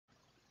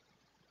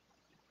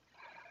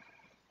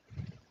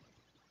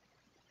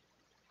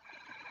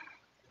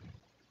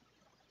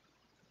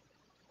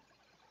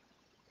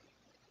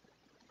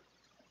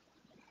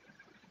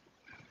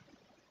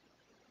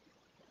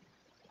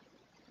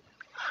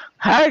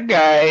Hi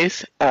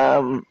guys.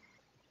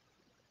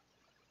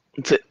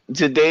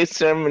 Today's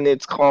sermon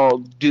is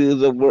called "Do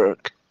the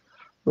Work."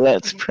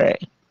 Let's pray.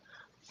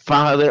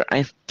 Father,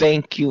 I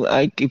thank you.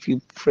 I give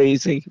you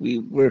praise. I give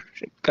you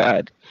worship,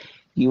 God.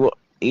 You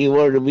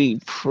are to be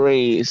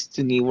praised,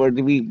 and you are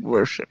to be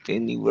worshipped,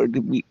 and you are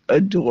to be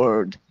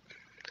adored.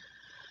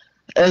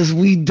 As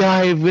we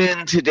dive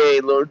in today,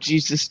 Lord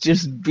Jesus,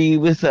 just be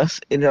with us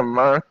in a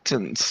marked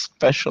and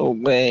special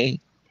way.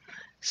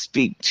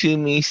 Speak to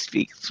me,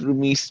 speak through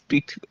me,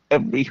 speak to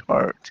every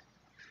heart.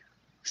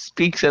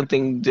 Speak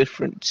something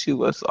different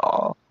to us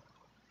all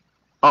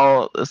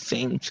at the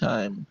same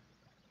time.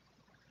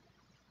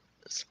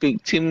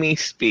 Speak to me,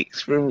 speak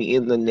through me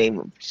in the name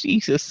of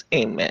Jesus.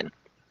 Amen.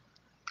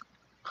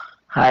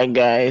 Hi,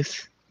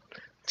 guys.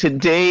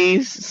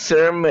 Today's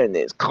sermon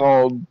is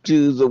called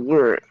Do the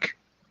Work.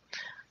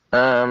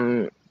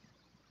 Um,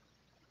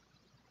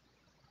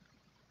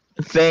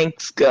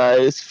 Thanks,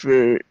 guys,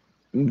 for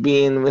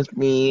being with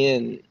me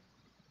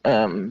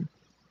and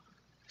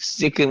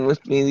sticking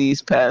with me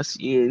these past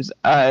years.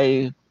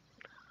 I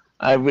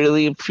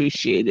really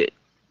appreciate it.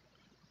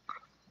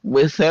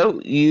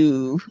 Without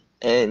you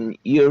and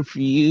your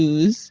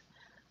views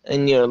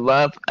and your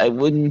love, I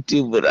wouldn't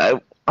do what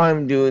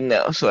I'm doing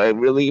now. So I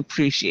really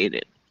appreciate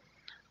it.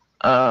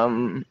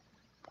 Um,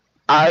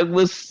 I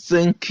was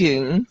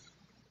thinking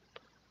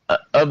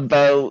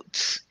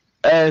about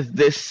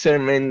this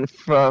sermon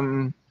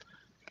from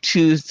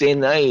Tuesday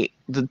night.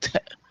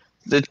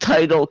 The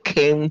title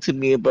came to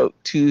me about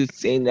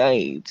Tuesday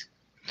night.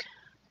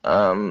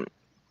 Um,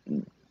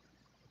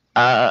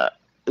 uh,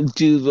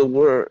 Do the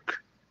Work.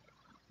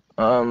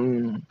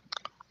 Um,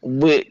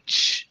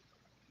 which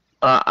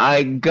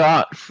I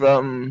got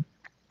from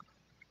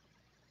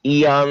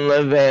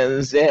Iyanla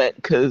Vanzant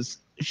because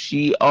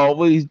she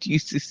always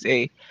used to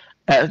say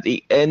at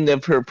the end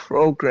of her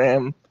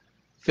program,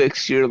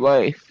 fix your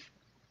life,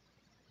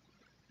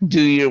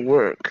 do your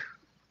work.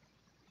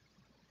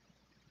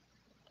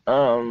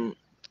 Um,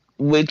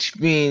 which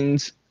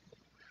means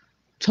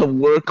to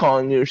work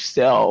on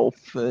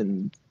yourself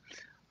and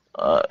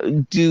uh,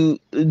 do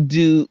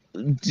do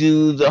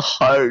do the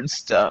hard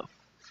stuff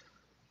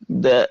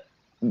that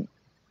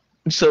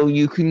so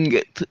you can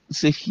get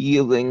to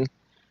healing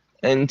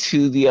and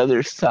to the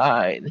other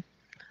side.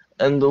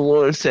 And the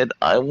Lord said,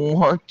 I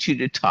want you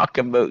to talk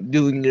about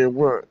doing your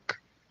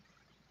work,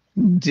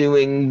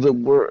 doing the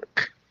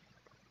work.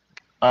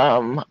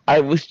 I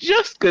was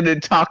just gonna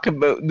talk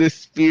about the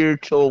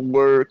spiritual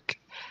work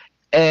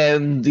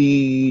and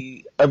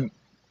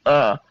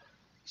uh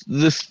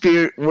the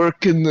spirit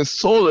work and the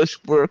soulish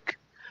work.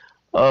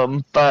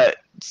 But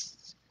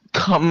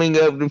coming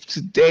out of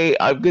today,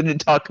 I'm gonna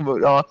talk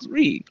about all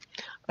three.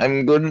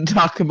 I'm gonna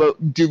talk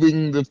about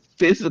doing the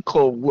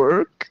physical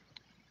work,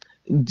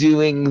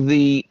 doing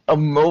the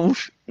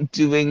emotion,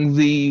 doing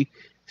the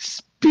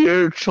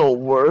spiritual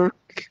work,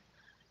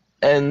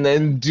 and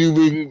then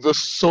doing the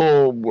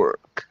soul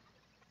work.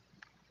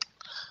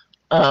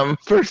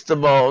 First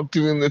of all,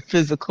 doing the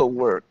physical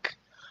work.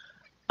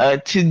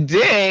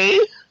 Today,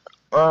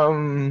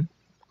 um,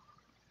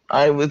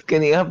 I was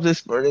getting up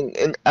this morning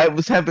and I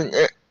was having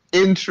an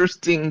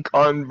interesting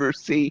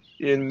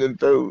conversation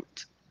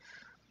about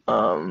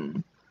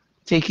um,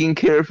 taking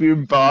care of your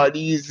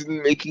bodies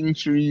and making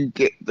sure you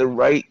get the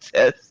right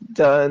tests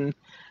done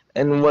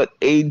and what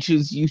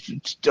ages you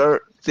should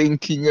start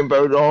thinking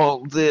about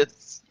all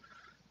this.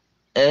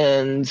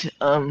 And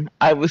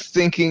I was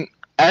thinking,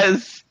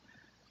 as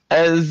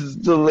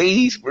the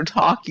ladies were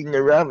talking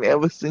around me, I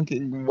was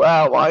thinking,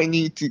 wow, I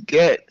need to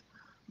get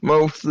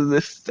most of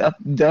this stuff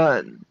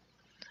done.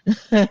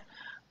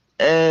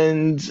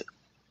 And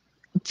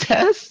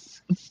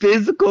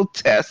physical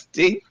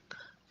testing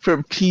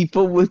for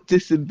people with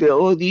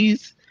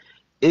disabilities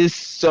is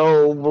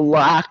so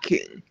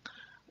lacking.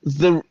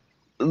 The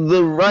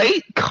the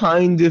right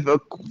kind of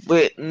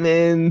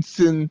equipment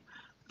and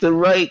the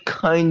right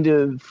kind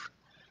of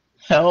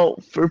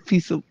help for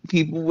people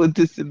with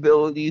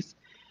disabilities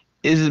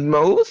is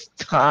most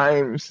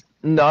times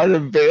not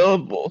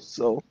available.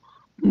 So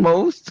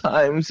most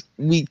times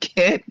we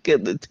can't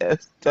get the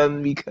test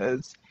done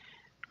because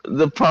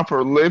the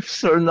proper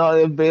lifts are not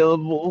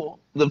available,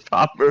 the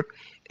proper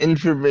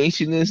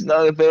information is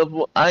not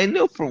available. I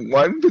know for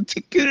one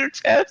particular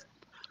test,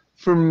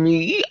 for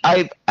me,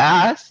 I've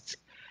asked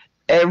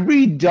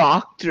every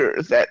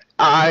doctor that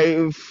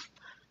I've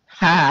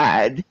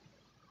had,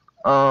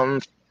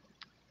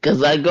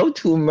 because I go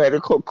to a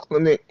medical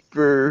clinic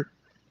for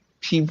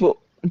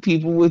people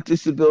people with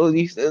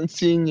disabilities and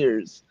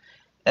seniors,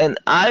 and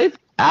I've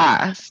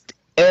asked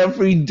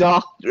every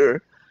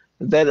doctor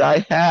that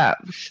I have,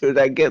 should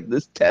I get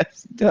this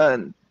test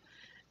done?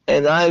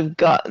 And I've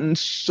gotten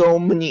so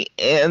many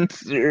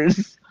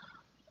answers.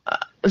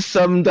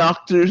 Some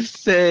doctors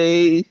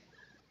say,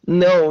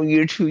 no,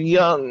 you're too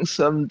young.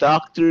 Some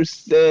doctors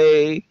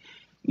say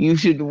you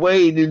should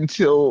wait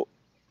until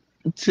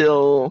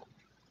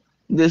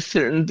this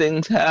certain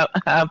things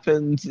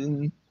happens,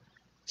 and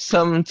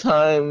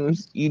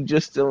sometimes you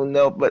just don't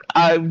know. But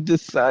I've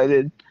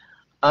decided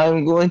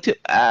I'm going to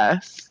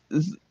ask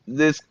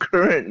this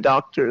current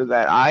doctor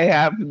that I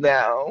have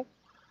now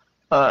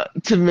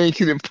to make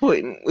an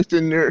appointment with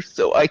a nurse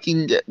so I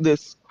can get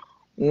this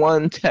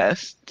one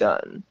test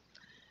done.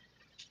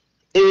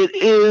 It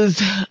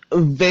is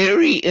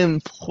very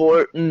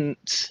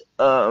important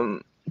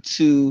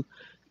to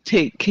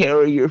take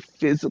care of your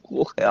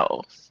physical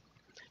health,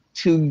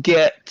 to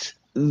get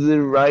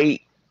the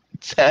right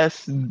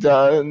test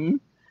done.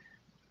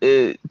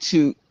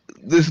 To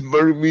this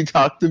morning we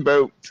talked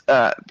about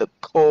the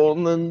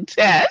colon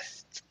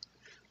test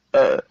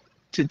uh,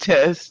 to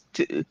test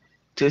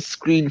to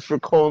screen for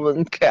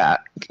colon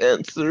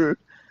cancer,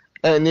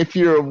 and if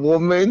you're a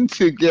woman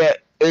to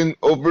get an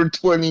over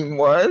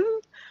 21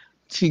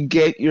 to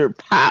get your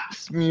pap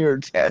smear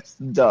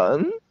test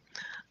done.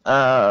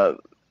 Uh,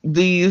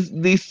 these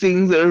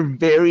things are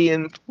very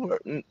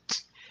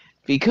important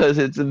because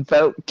it's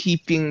about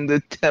keeping the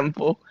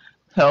temple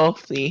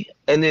healthy,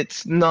 and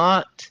it's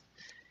not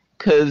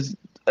because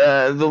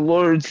the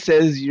Lord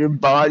says your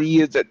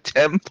body is a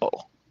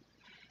temple,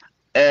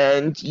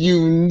 and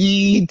you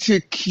need to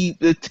keep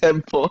the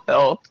temple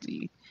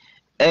healthy.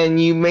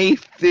 And you may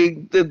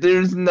think that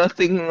there's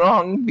nothing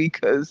wrong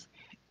because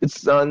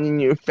it's not in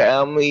your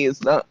family,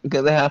 it's not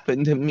gonna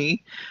happen to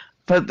me.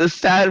 But the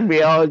sad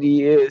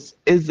reality is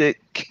it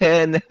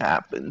can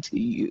happen to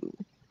you.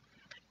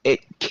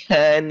 It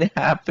can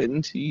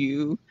happen to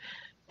you,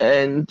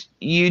 and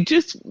you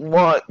just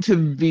want to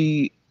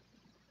be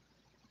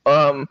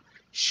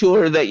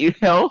sure that you're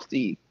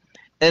healthy.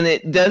 And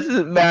it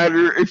doesn't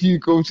matter if you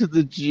go to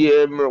the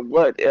gym or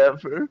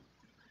whatever.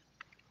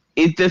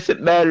 It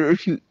doesn't matter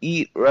if you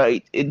eat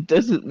right. It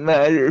doesn't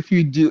matter if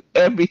you do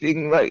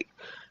everything right.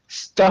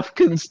 Stuff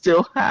can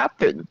still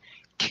happen.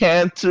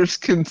 Cancers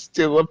can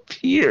still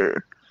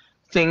appear.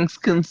 Things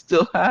can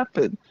still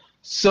happen.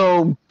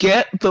 So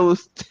get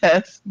those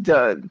tests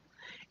done.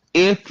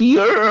 If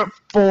you're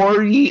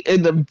 40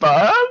 and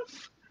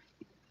above,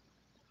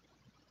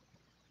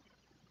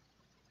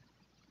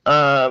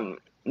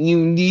 you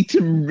need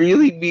to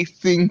really be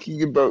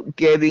thinking about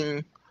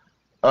getting,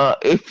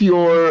 if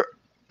you're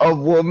a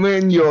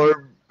woman,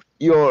 your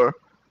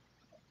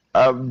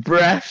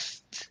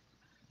breast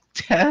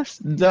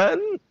test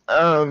done.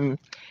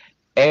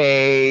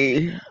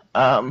 A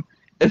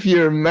if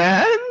you're a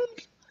man,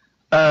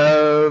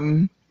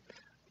 um,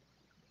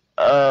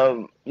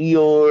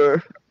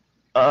 your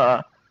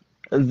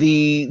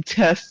the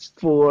test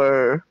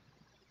for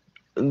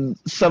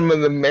some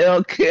of the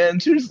male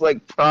cancers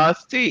like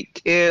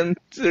prostate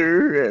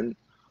cancer and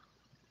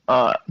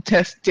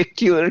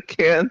testicular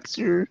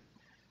cancer,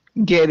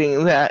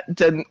 getting that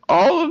done.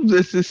 All of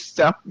this is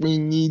stuff we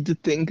need to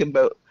think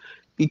about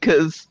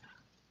because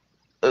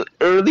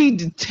early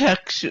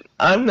detection,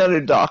 I'm not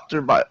a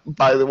doctor by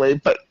the way,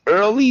 but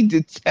early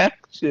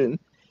detection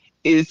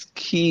is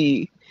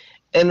key.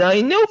 And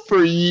I know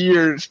for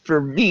years,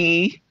 for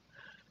me,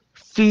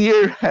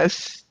 fear has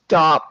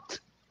stopped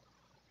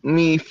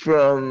me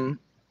from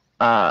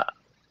uh,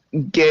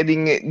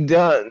 getting it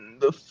done.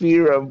 The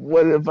fear of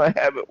what if I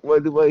have it,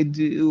 what do I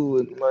do,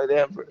 and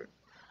whatever.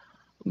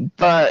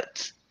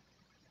 But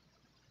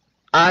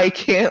I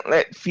can't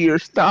let fear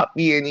stop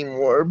me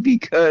anymore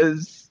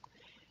because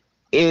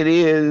it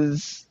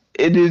is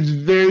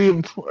very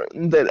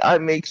important that I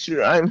make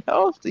sure I'm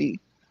healthy.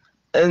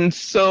 And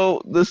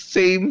so the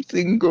same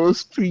thing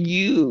goes for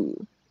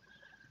you.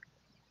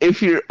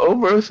 If you're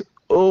over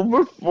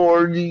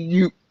 40,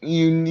 you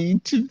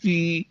need to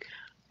be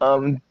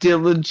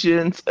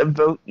diligent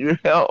about your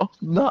health,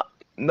 not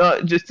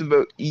just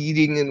about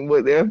eating and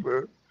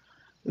whatever.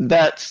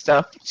 That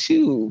stuff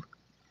too.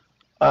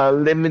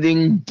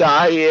 Limiting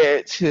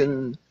diet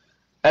and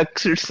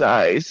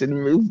exercise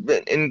and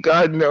movement, and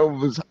God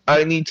knows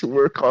I need to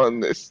work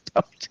on this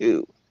stuff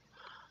too.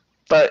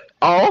 But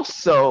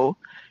also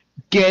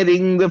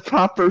getting the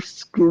proper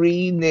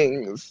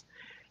screenings,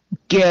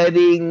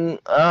 getting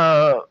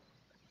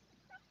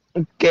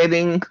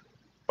getting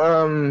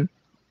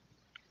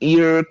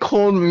your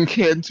colon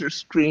cancer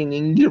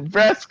screening, your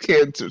breast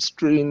cancer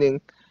screening,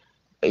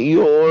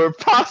 your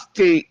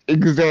prostate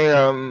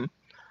exam,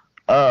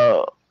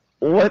 uh,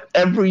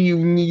 whatever you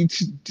need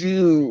to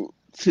do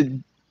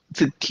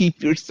to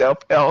keep yourself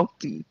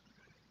healthy.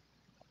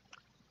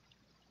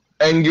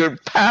 And your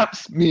pap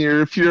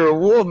smear if you're a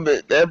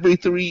woman every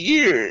 3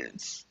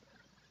 years.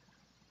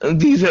 And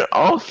these are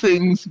all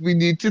things we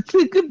need to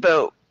think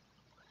about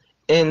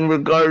in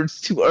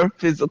regards to our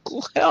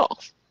physical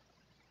health.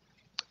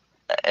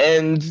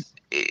 And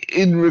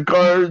in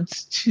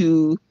regards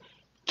to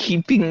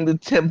keeping the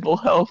temple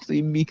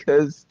healthy,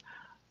 because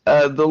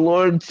the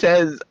Lord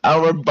says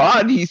our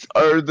bodies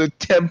are the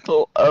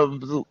temple of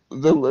the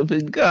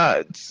living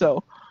God.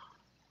 So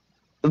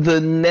my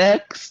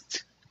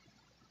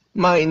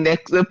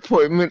next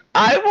appointment,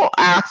 I will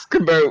ask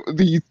about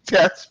these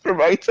tests for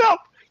myself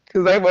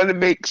because I want to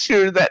make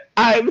sure that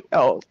I'm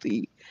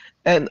healthy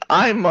and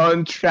I'm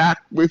on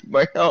track with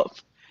my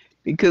health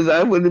because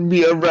I want to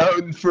be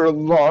around for a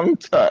long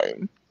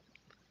time.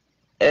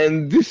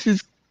 And this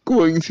is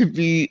going to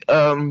be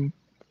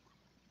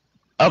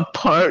a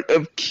part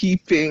of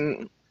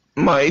keeping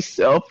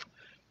myself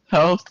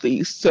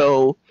healthy.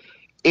 So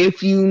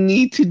if you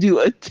need to do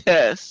a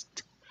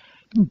test,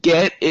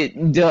 get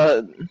it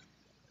done.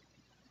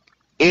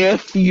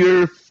 If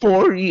you're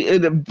 40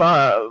 and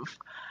above,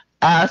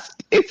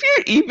 ask if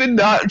you're even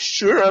not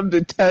sure of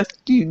the test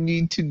you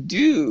need to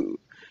do.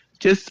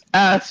 Just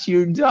ask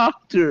your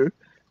doctor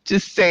to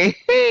say,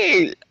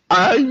 hey,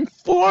 I'm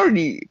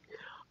 40.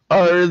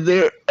 Are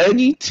there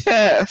any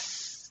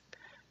tests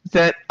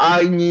that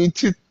I need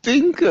to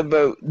think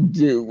about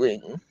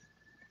doing?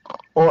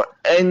 Or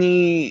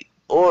any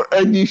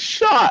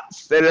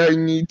shots that I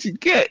need to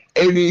get?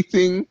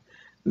 Anything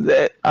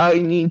that I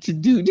need to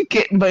do to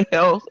get my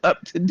health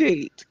up to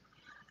date?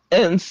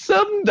 And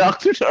some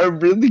doctors are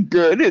really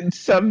good and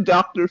some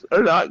doctors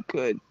are not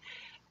good.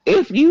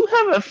 If you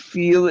have a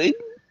feeling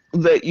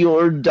that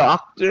your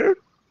doctor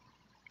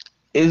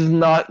is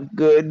not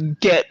good,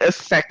 get a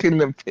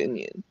second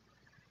opinion.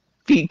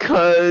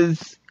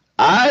 Because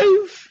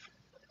I've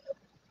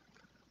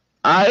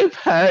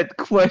had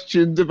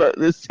questions about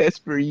this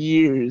test for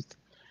years,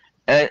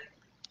 and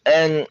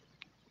and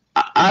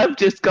I've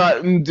just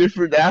gotten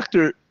different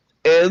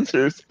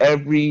answers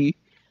every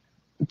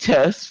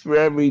test for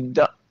every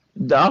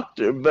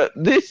doctor. But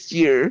this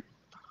year,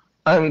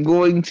 I'm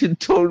going to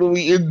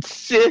totally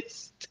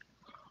insist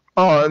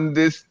on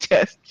this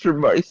test for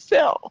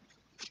myself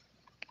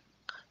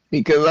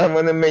because I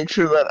want to make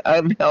sure that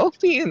I'm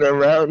healthy and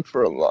around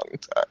for a long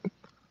time.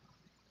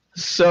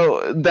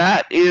 So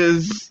that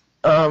is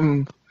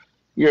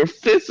your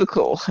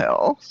physical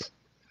health,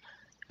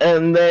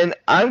 and then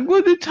I'm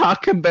going to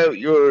talk about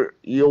your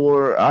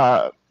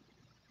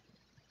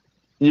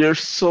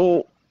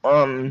soul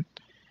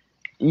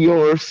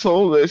your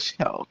soulish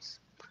health.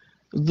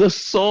 The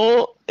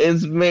soul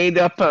is made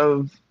up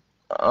of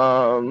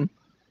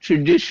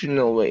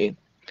traditionally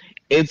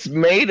it's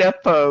made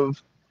up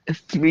of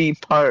three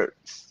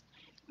parts: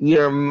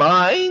 your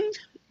mind,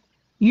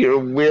 your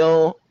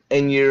will,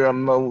 and your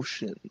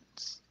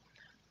emotions.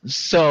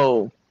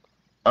 So,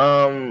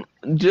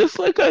 just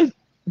like I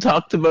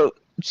talked about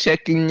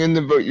checking in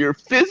about your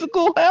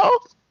physical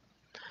health,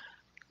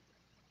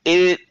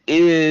 it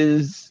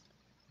is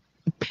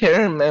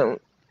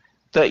paramount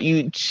that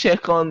you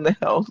check on the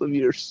health of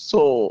your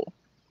soul,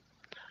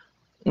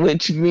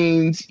 which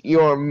means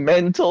your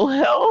mental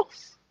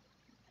health,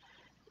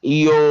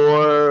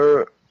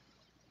 your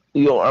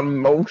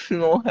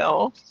emotional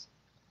health,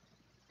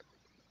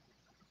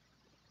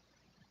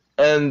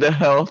 and the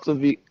health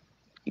of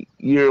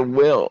your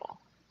will.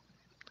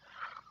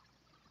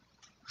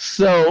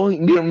 So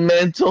your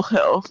mental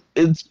health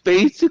is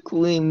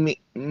basically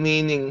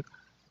meaning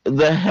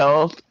the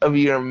health of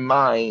your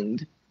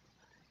mind.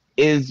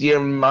 Is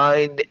your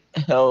mind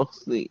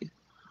healthy?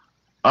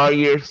 Are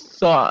your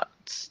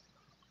thoughts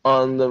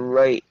on the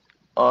right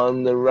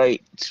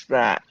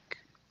track?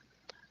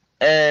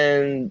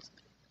 And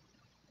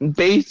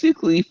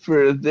basically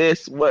for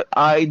this, what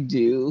I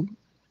do,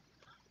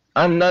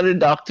 I'm not a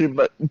doctor,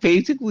 but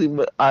basically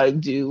what I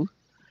do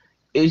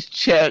is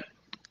check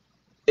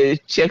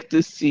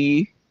to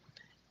see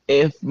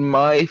if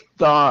my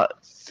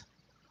thoughts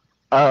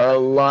are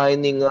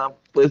lining up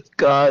with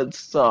God's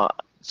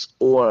thoughts,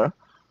 or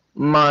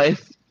my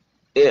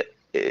it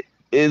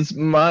is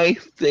my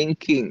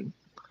thinking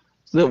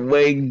the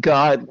way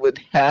God would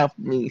have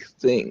me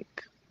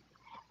think,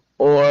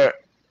 or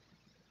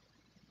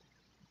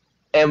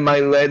am I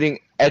letting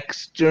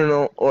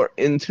external or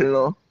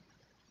internal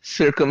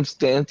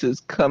circumstances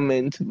come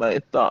into my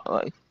thought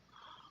life?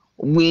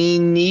 We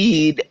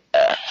need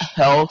a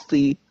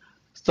healthy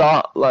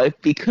thought life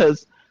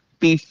because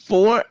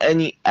before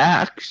any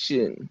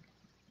action,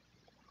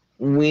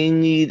 we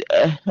need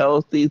a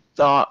healthy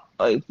thought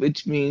life,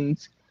 which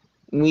means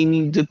we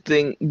need to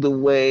think the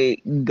way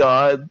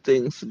God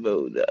thinks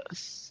about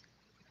us.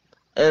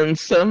 And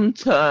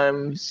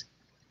sometimes,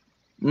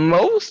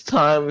 most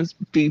times,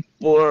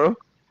 before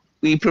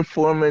we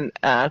perform an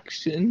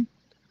action,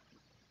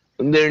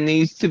 there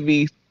needs to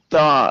be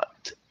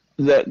thought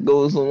that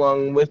goes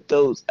along with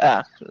those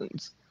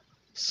actions.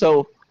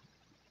 So,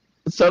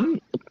 some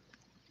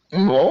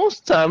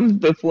most times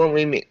before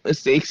we make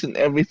mistakes and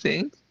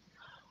everything,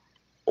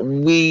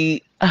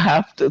 we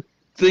have to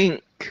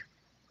think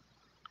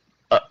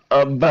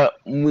about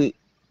we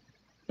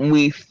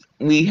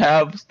we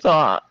have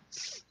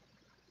thoughts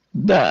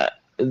that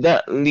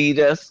lead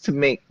us to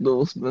make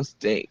those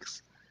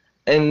mistakes,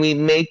 and we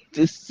make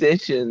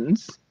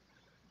decisions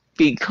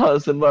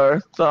because of our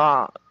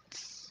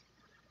thoughts,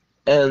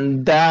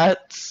 and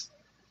that's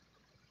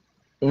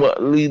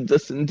what leads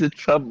us into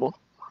trouble.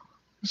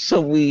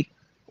 So we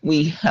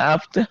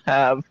have to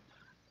have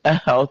a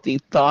healthy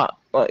thought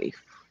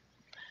life.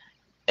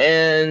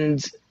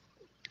 And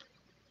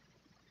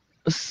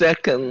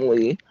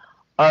secondly,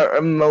 our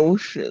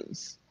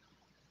emotions.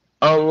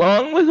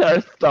 Along with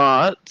our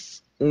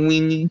thoughts, we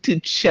need to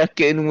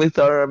check in with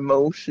our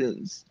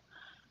emotions.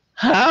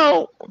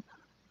 How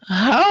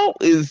how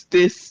is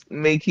this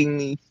making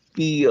me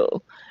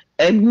feel?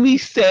 And we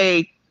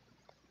say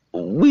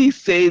we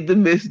say the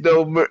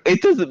misnomer,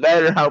 it doesn't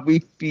matter how we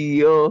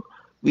feel,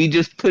 we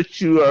just put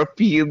through our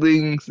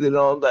feelings and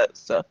all that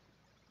stuff.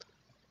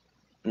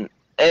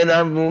 And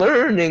I'm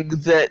learning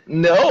that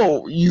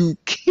no, you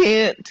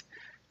can't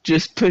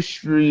just push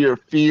through your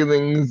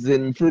feelings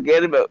and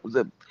forget about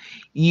them.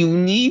 You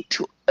need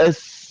to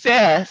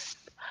assess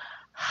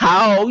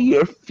how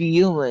you're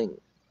feeling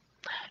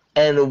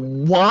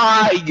and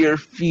why you're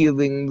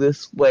feeling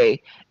this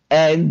way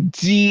and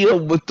deal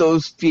with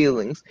those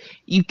feelings.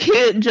 You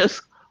can't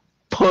just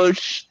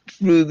push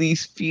through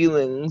these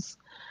feelings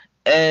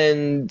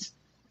and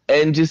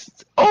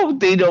just, oh,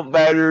 they don't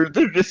matter,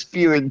 they're just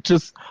feeling.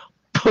 Just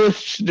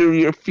push through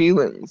your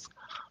feelings.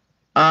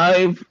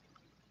 I've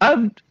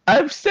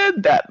I've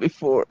said that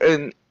before,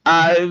 and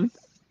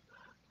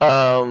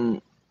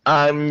um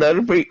I'm not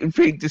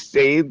afraid to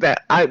say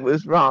that I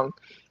was wrong.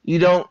 You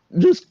don't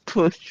just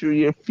push through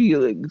your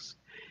feelings.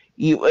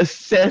 You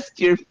assess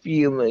your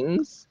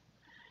feelings.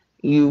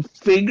 You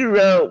figure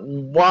out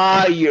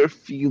why you're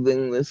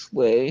feeling this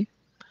way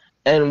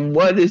and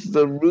what is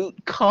the root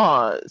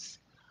cause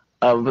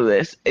of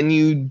this, and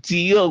you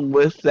deal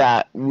with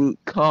that root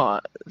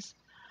cause.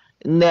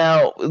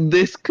 Now,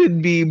 this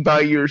could be by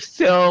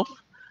yourself,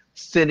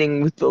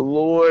 sitting with the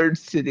Lord,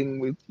 sitting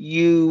with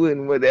you,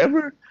 and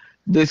whatever.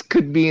 This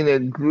could be in a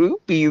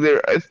group, either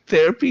a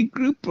therapy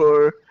group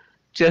or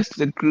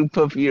just a group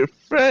of your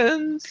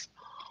friends,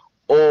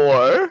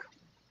 or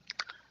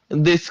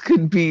this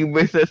could be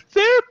with a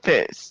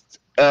therapist,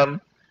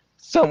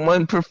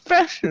 someone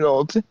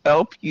professional to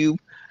help you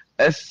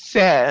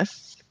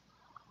assess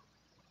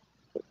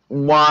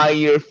why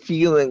you're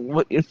feeling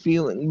what you're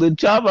feeling. The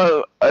job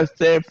of a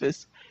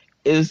therapist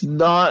is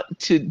not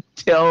to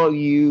tell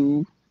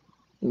you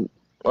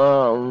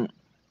um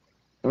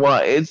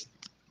why. It's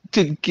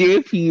to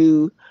give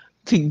you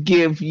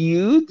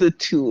the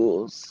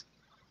tools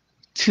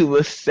to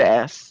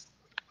assess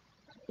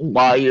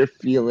why you're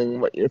feeling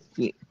what you're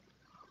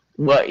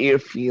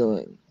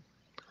feeling.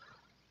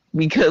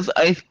 Because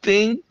I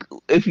think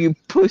if you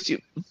push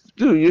it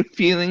through your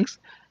feelings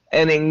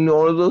and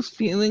ignore those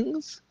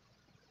feelings,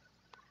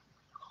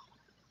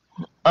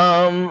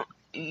 um,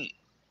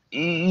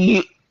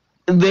 you,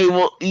 they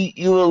will eat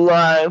you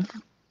alive.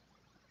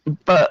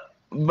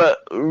 But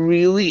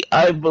really,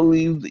 I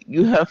believe that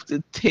you have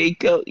to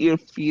take out your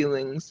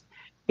feelings,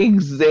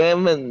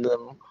 examine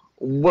them,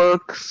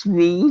 work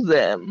through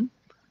them,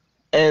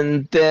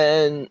 and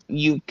then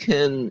you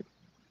can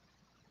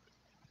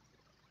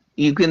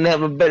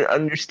have a better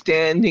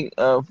understanding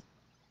of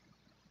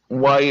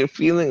why you're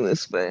feeling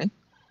this way,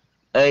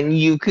 and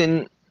you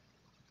can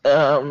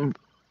um,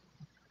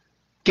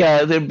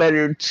 gather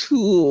better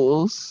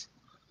tools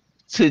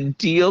to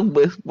deal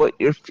with what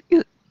you're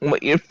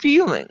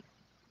feeling.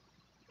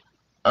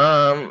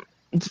 Um,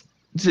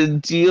 to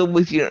deal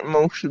with your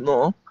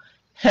emotional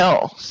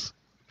health.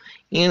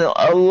 You know,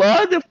 a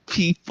lot of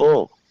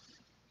people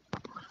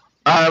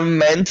are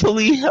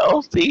mentally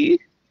healthy,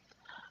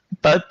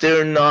 but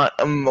they're not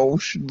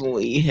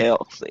emotionally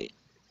healthy.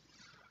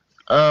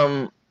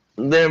 Um,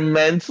 they're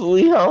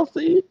mentally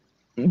healthy,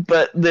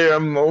 but their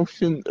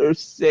emotions are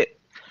sick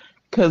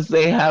because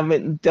they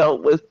haven't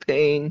dealt with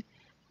pain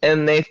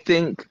and they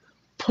think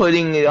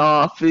putting it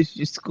off is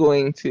just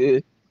going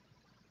to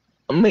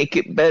make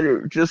it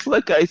better. Just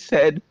like I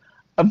said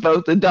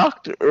about the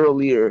doctor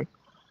earlier,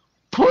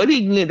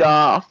 putting it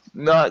off,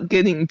 not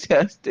getting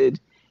tested,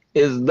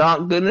 is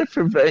not going to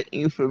prevent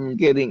you from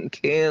getting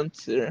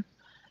cancer.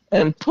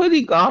 And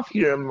putting off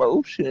your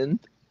emotions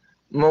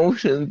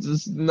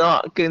is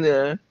not going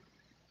to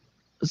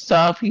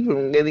stop you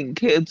from getting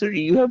cancer.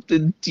 You have to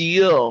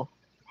deal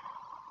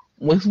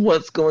with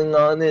what's going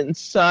on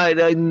inside.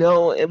 I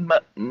know it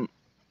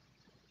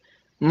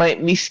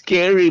might be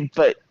scary,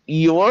 but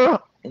you're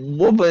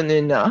woman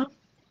enough,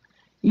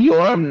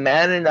 you're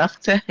man enough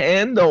to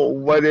handle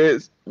what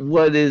is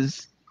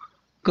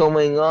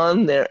going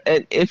on there.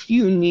 And if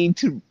you need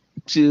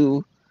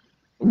to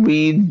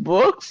read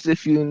books,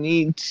 if you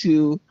need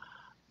to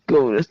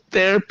go to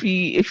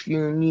therapy, if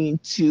you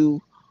need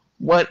to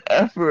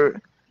whatever,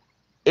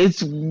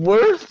 it's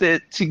worth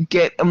it to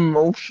get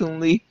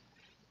emotionally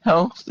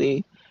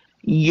healthy.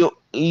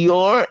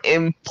 You're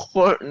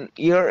important.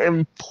 You're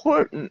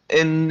important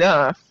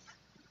enough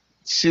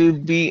to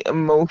be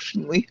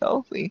emotionally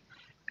healthy.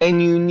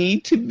 And you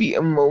need to be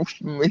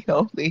emotionally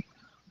healthy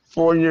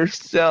for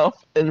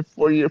yourself and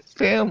for your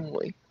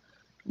family.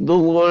 The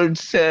Lord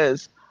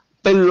says,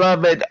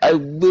 Beloved, I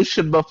wish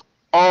above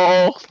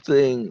all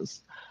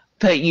things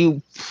that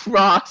you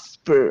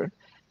prosper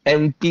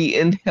and be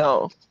in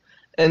health.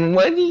 And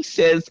when he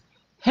says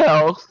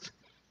health,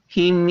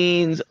 he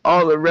means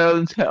all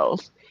around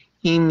health.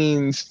 He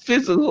means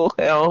physical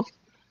health,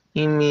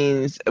 he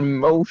means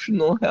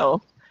emotional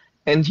health,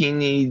 and he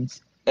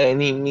means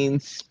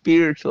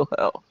spiritual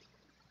health.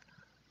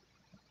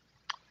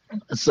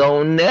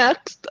 So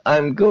next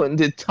I'm going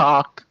to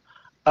talk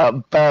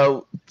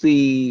about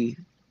the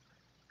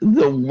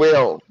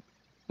will,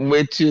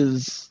 which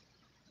is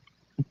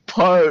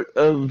part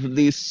of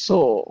the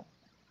soul.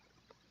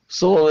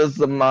 Soul is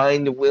the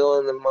mind, will,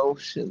 and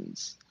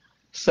emotions.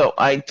 So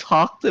I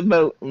talked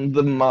about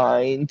the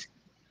mind,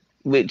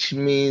 which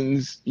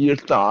means your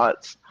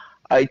thoughts.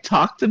 I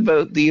talked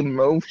about the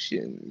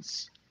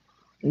emotions,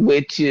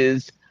 which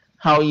is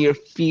how you're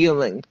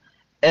feeling.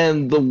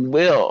 And the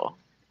will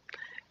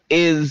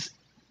is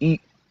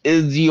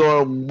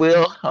your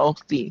will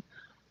healthy?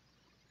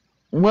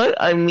 What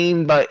I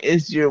mean by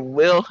is your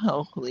will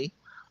healthy?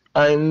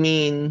 I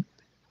mean,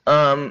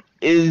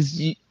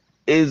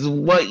 is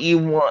what you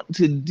want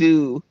to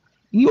do,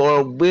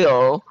 your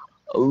will,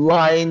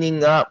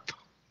 lining up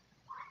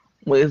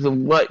with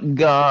what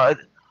God,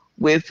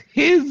 with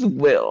His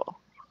will.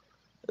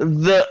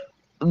 The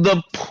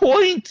the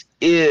point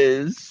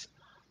is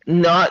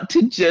not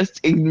to just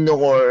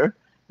ignore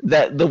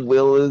that the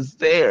will is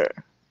there.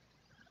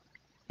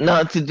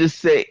 Not to just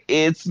say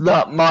it's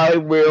not my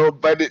will,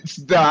 but it's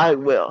thy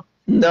will.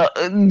 No,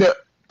 no,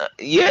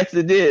 yes,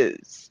 it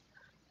is.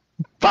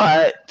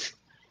 But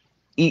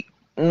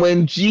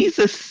when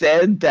Jesus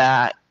said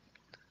that,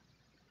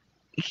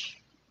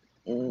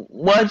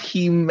 what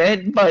he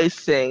meant by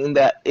saying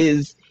that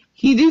is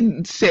he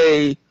didn't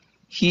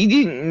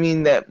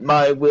mean that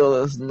my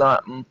will is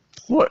not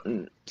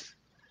important.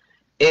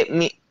 It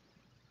me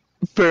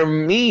For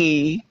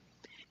me,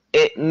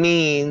 it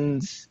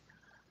means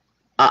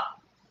I,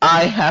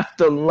 I have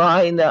to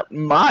line up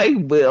my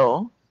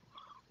will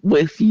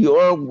with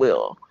your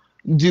will.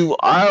 Do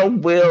our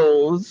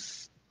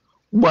wills,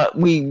 what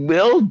we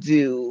will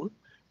do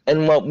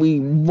and what we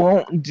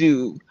won't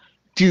do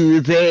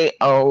they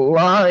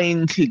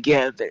align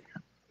together?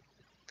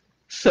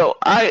 So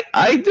I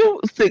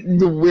don't think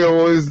the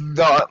will is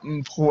not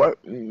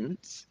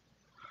important.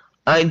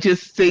 I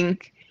just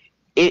think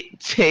it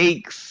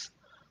takes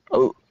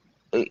uh,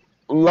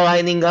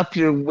 lining up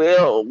your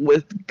will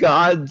with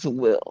God's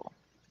will.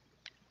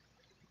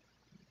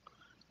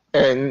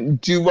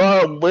 And do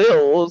our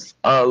wills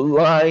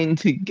align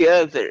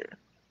together?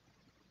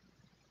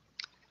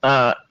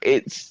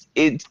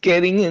 It's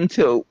getting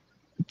into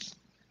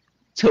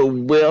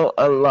will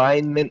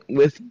alignment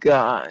with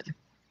God,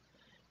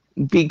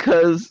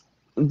 because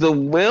the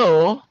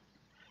will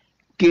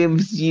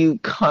gives you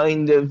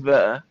kind of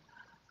a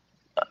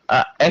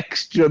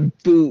extra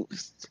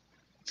boost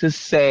to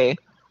say,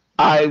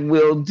 I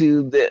will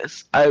do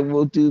this, I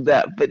will do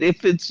that. But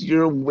if it's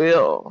your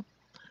will,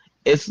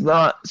 it's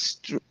not,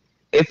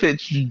 if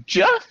it's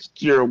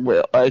just your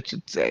will, I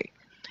should say,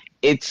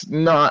 it's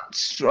not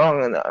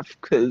strong enough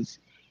because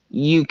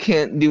you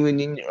can't do it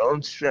in your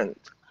own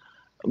strength.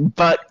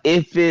 But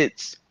if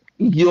it's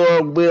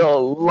your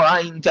will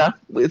lined up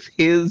with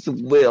His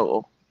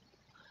will,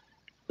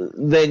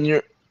 then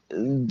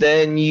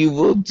you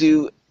will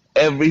do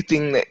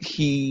everything that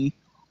He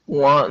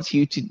wants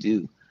you to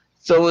do.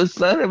 So it's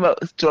not about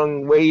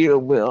throwing away your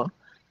will.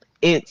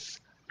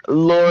 It's,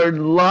 Lord,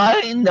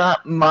 line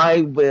up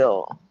my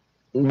will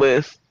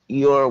with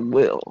your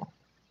will,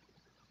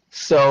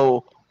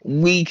 so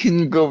we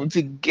can go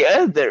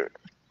together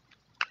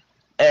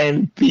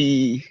and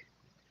be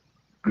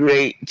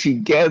great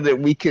together.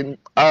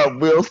 Our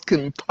wills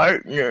can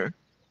partner,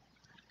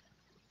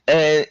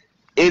 and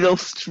it'll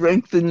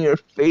strengthen your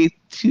faith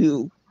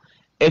too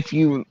if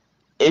you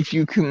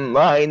can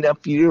line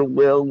up your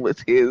will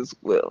with His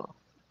will.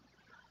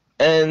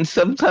 And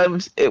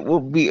sometimes it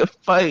will be a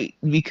fight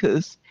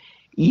because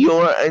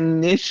your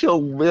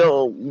initial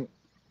will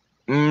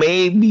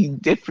may be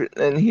different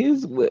than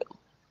His will.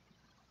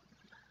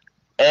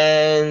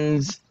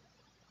 And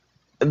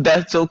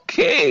that's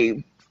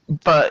okay,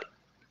 but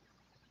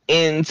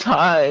in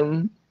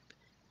time,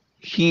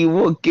 He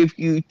will give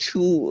you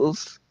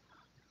tools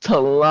to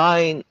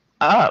line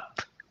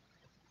up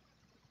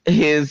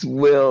His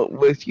will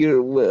with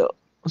your will.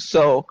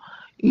 So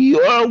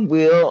your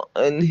will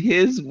and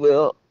His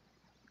will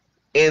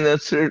in a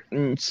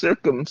certain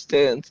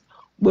circumstance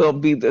will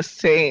be the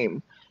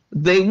same.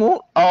 They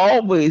won't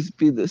always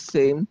be the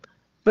same,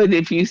 but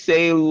if you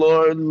say,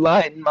 Lord,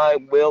 line my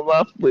will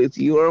up with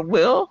your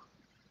will,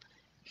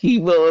 He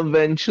will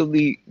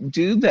eventually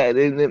do that.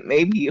 And it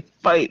may be a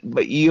fight,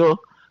 but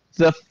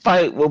the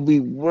fight will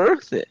be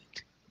worth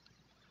it.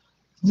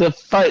 The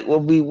fight will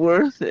be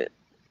worth it.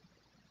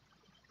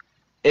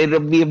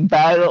 It'll be a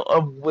battle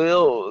of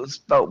wills,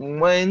 but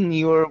when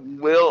your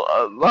will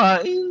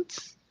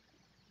aligns,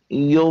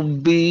 you'll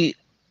be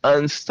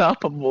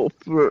unstoppable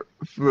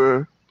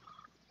for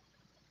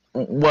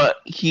what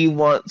He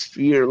wants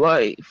for your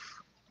life.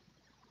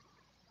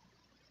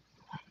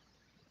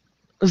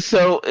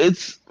 So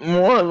it's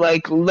more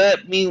like,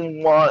 let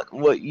me want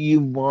what you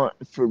want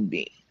for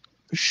me.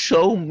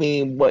 Show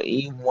me what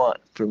you want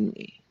from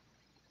me.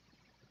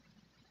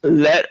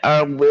 Let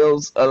our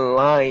wills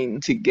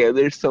align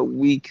together so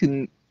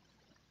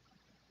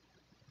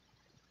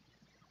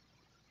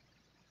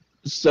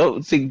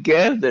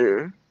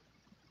together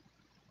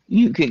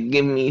you can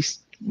give me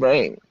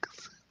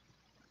strength,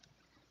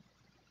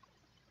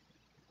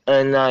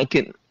 and I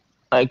can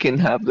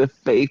have the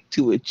faith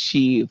to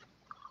achieve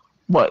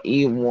what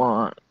you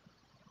want.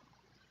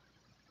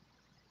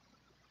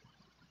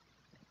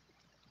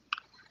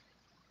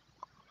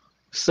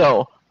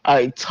 So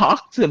I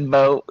talked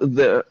about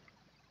the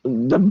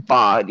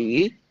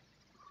body,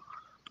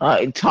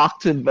 I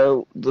talked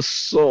about the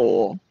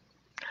soul,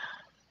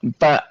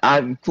 but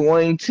I'm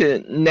going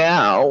to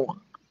now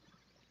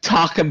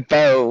talk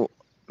about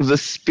the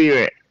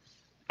spirit.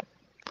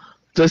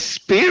 The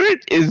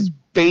spirit is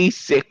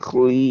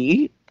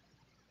basically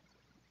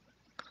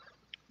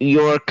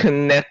your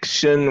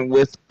connection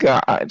with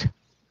God.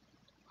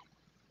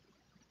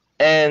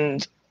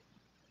 And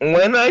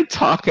when I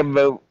talk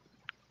about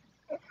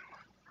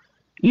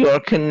your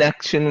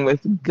connection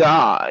with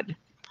God,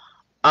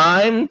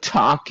 I'm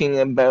talking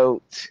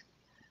about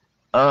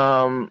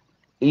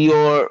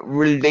your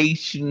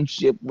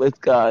relationship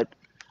with God.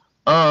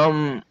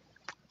 Um,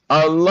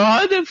 a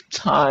lot of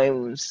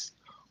times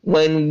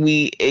when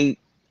we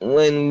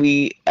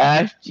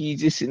ask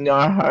Jesus in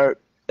our heart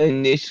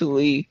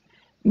initially,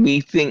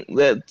 we think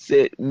that's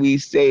it. We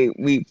say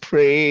we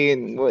pray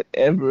and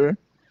whatever,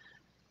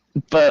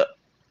 but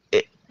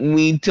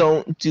we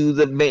don't do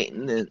the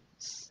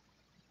maintenance.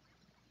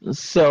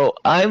 So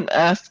I'm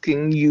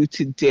asking you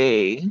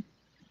today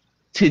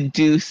to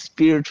do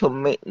spiritual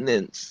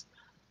maintenance,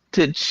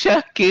 to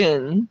check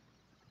in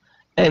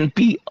and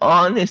be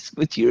honest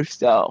with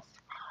yourself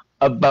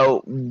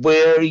about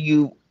where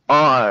you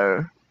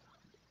are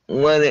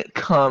when it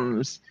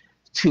comes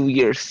to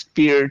your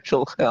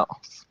spiritual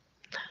health,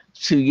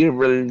 to your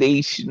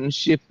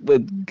relationship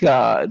with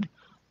God,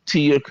 to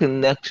your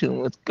connection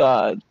with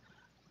God,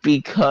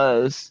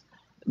 because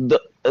the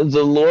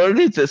Lord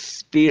is a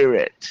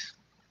spirit,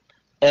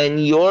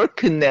 and your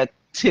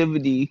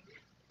connectivity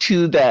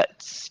to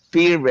that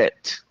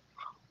spirit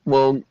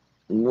will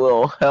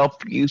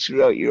help you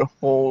throughout your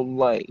whole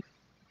life.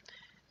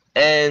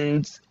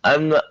 And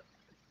I'm not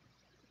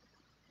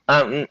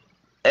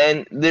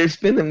and there's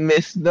been a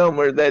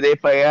misnomer that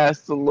if I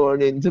ask the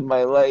Lord into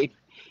my life,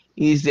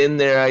 He's in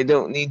there, I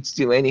don't need to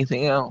do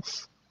anything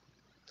else.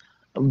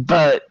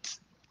 But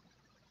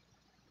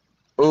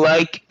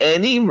like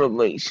any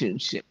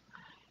relationship,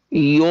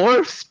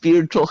 your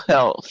spiritual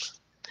health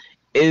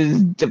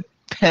is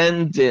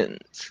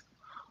dependent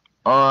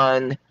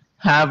on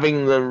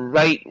having the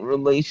right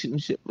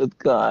relationship with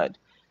God.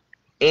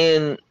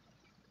 And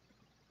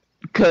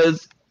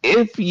because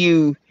if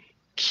you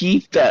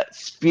keep that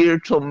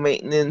spiritual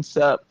maintenance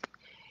up,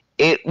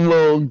 it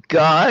will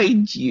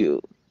guide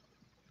you.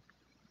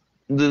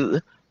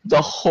 The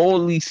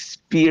Holy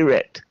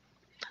Spirit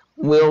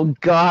will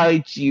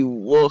guide you,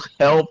 will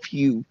help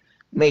you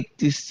make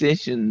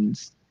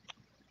decisions,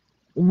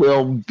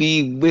 will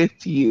be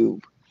with you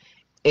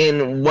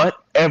in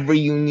whatever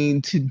you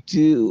need to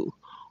do.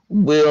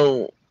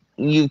 Will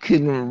you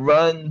can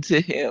run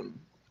to Him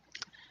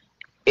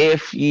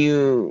if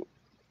you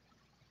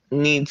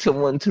need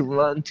someone to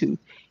run to.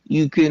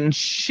 You can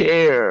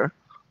share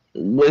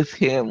with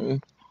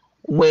Him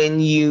when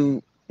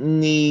you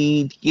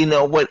need,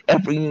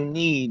 whatever you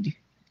need.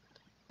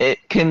 It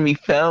can be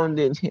found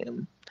in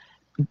Him.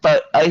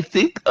 But I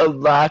think a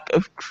lot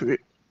of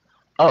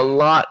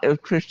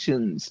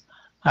Christians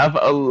have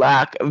a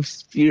lack of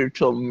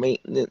spiritual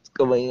maintenance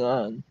going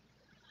on.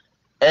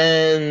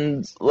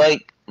 And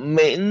like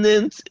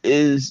maintenance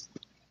is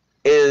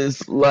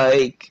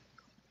like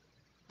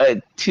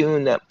a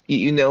tune up,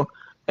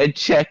 a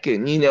check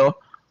in,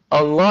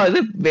 A lot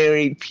of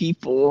married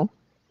people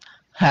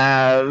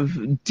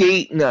have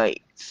date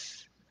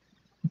nights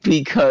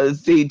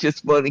because they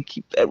just want to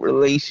keep that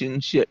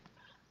relationship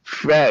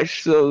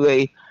fresh, so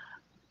they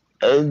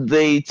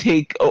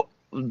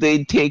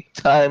take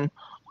time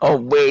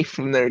away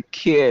from their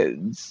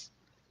kids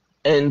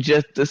and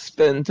just to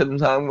spend some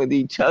time with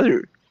each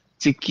other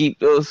to keep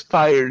those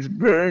fires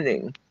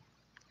burning.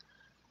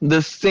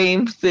 The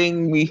same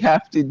thing we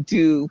have to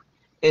do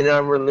in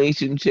our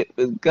relationship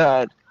with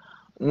God.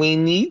 We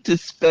need to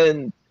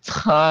spend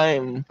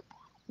time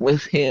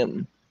with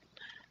Him.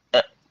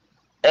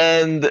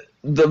 And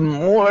the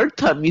more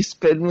time you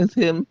spend with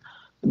Him,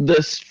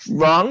 the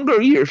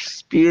stronger your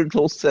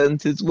spiritual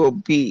senses will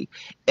be.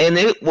 And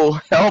it will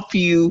help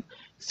you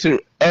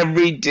through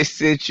every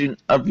decision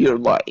of your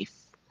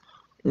life,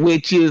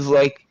 which is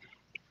like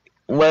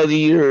whether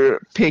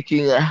you're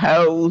picking a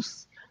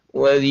house,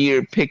 whether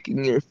you're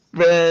picking your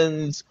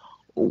friends,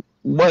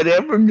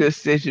 whatever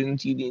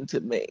decisions you need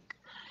to make.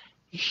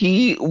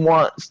 He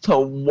wants to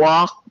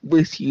walk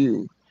with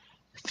you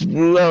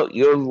throughout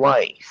your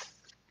life.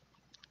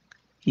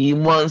 He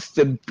wants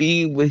to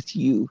be with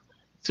you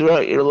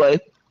throughout your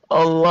life.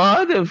 A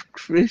lot of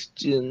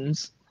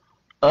Christians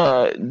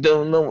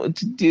don't know what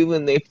to do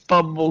and they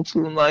fumble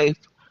through life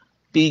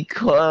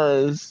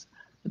because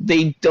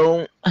they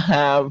don't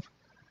have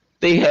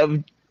they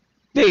have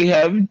they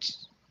have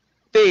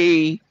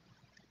they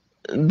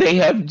they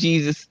have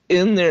Jesus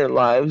in their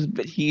lives,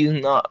 but He's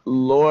not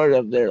Lord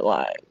of their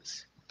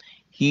lives.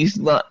 He's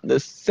not the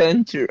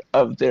center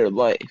of their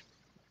life.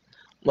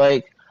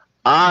 Like,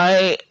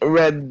 I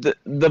read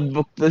the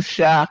book The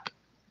Shack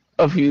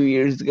a few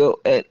years ago,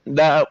 and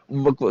that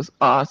book was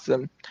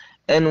awesome.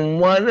 And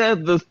one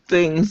of the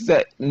things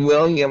that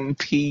William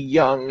P.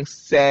 Young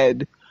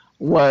said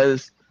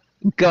was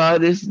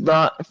God is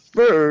not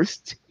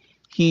first,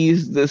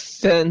 He's the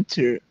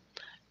center.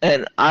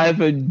 And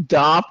I've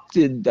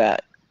adopted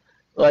that.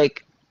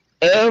 Like,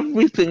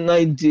 everything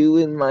I do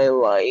in my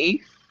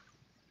life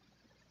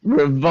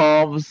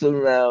revolves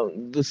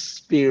around the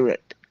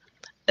Spirit.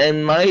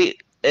 And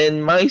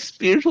my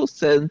spiritual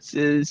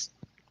senses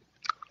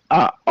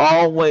are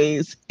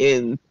always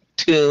in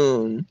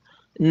tune.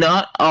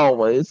 Not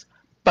always,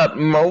 but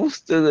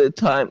most of the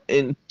time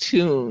in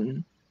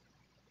tune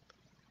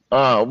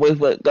with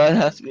what God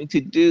has me to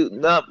do.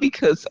 Not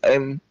because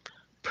I'm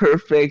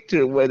perfect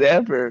or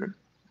whatever,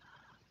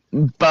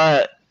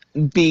 but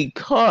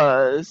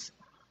because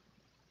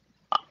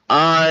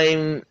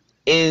I'm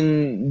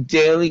in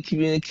daily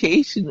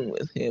communication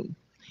with Him.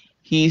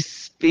 He's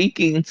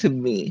speaking to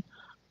me.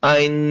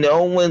 I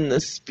know when the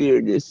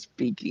Spirit is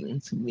speaking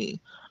to me.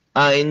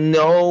 I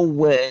know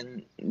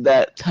when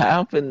that's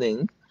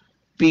happening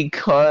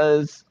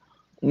because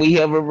we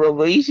have a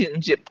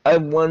relationship.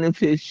 I'm one of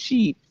His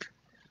sheep.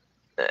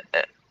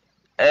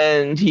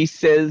 And He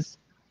says,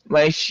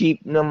 my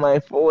sheep know my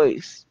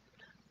voice.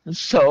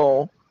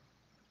 So,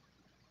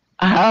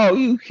 how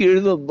you hear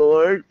the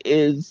Lord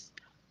is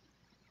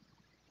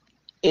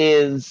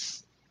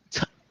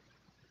t-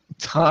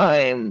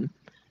 time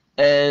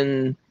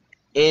and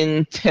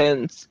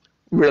intense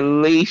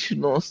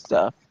relational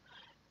stuff.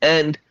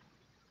 And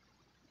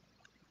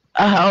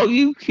how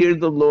you hear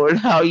the Lord,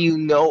 how you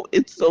know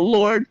it's the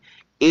Lord,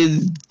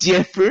 is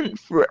different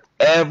for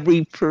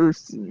every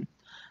person.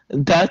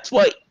 That's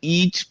why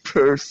each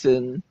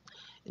person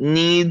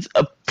needs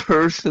a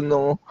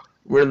personal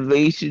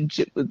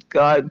relationship with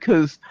God,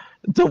 because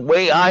the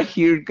way I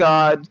hear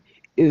God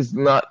is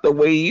not the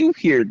way you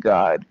hear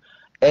God.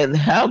 And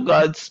how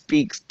God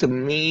speaks to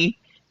me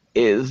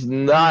is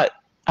not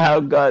how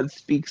God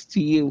speaks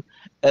to you.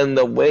 And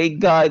the way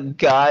God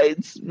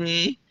guides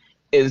me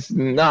is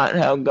not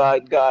how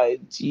God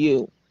guides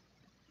you.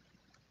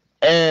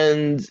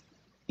 And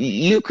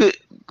you could,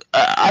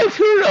 I've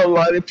heard a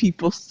lot of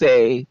people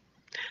say,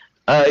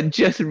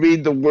 just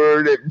read the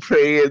word and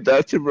pray, and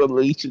that's a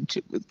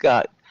relationship with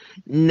God.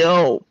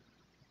 No,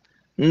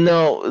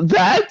 no,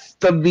 that's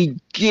the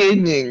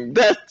beginning.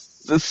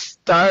 That's the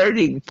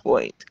starting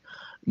point.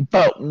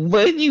 But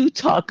when you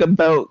talk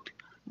about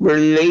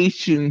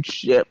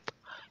relationship,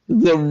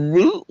 the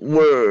root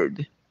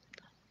word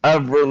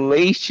of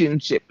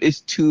relationship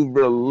is to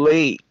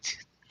relate.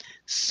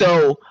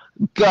 So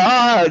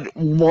God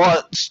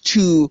wants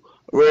to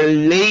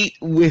relate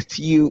with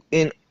you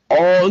in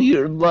all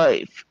your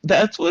life.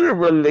 That's what a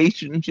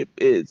relationship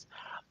is.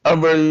 A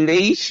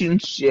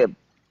relationship,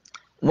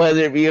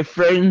 whether it be a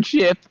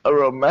friendship, a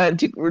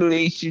romantic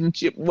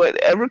relationship,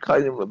 whatever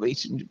kind of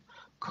relationship,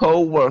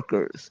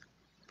 co-workers.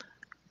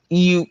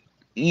 You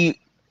you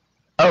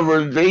a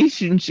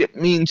relationship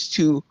means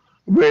to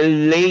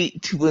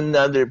relate to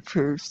another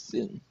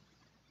person.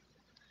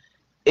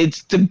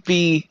 It's to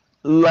be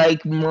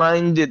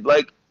like-minded,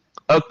 like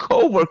a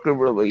co-worker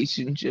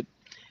relationship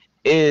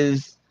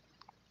is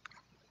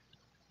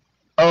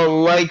a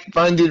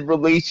like-minded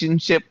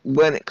relationship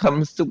when it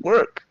comes to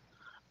work.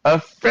 A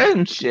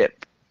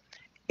friendship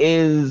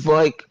is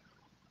like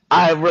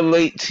I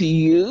relate to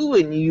you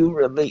and you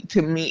relate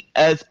to me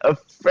as a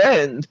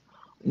friend.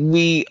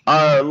 We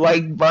are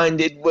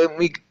like-minded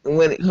when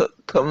it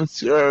comes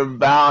to our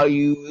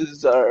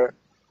values, our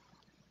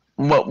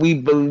what we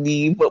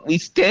believe, what we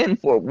stand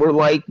for. We're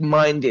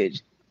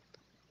like-minded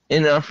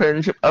in our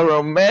friendship. A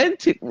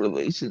romantic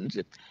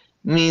relationship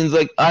means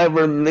like I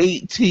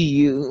relate to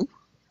you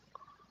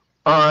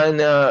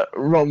on a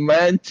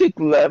romantic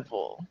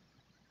level,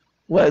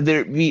 whether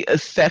it be a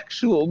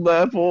sexual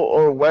level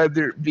or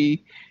whether it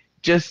be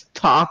just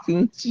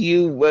talking to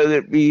you, whether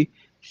it be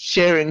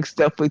sharing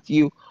stuff with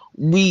you,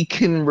 we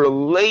can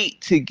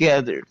relate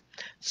together.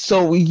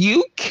 So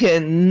you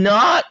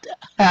cannot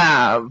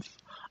have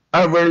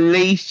a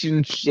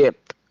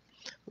relationship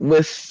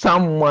with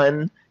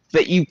someone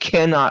that you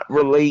cannot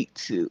relate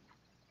to.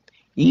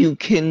 You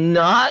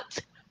cannot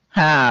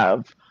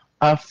have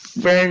a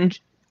friendship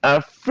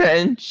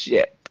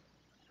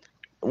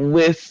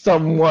with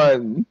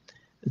someone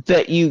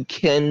that you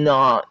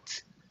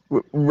cannot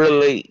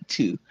relate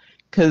to,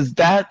 because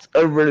that's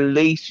a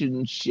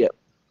relationship.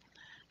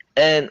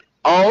 And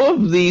all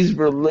of these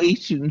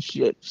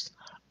relationships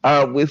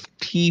are with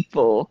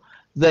people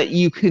that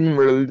you can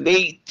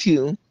relate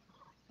to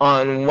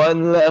on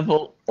one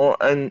level or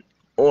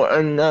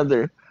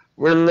another.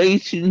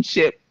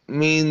 Relationship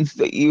means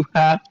that you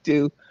have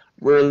to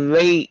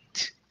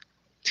relate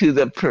to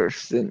the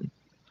person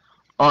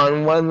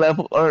on one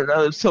level or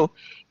another. So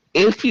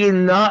if you're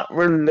not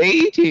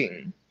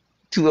relating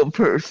to a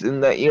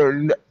person that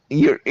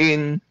you're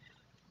in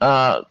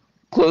uh,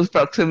 close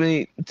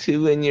proximity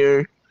to and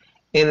you're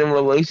in a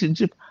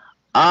relationship,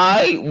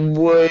 I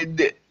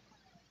would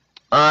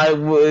I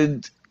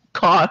would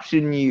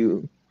caution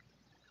you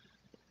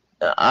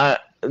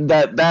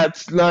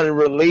that's not a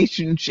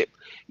relationship.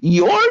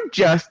 You're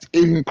just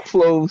in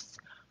close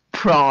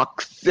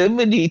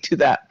proximity to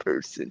that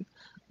person.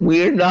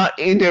 We're not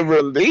in a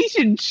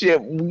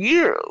relationship.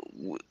 We're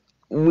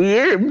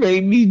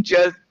maybe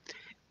just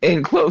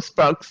in close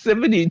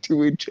proximity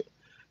to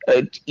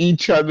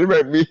each other,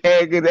 and we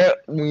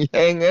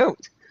hang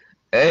out,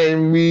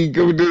 and we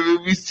go to the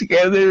movies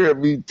together,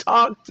 and we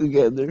talk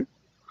together.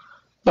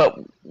 But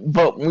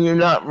we're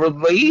not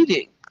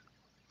relating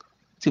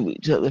to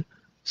each other.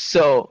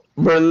 So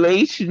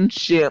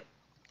relationship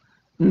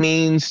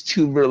means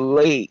to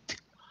relate,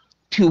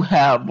 to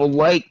have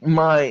like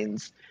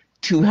minds,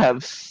 to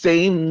have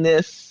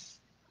sameness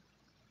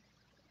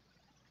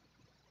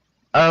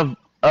of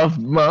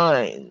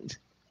mind.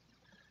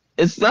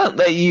 It's not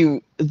that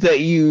you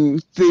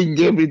think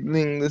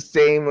everything the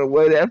same or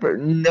whatever.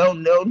 No,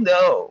 no,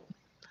 no.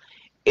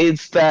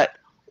 It's that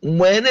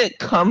when it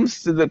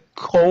comes to the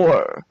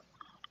core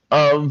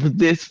of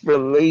this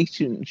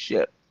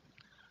relationship,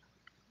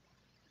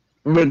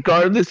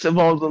 regardless of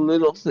all the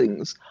little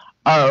things,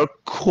 our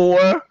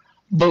core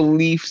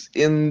beliefs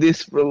in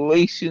this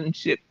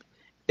relationship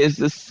is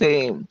the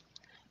same.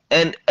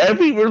 And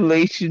every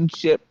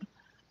relationship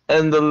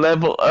and the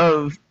level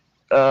of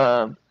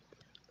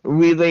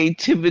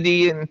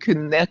relativity and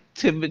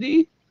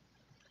connectivity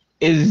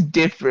is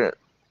different.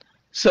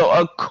 So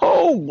a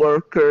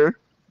co-worker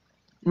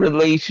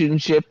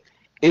relationship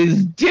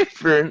is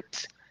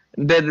different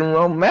than a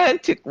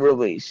romantic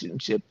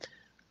relationship.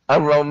 A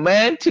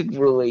romantic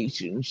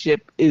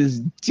relationship is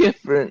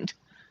different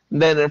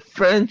than a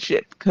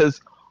friendship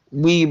because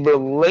we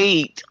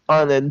relate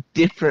on a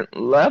different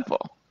level.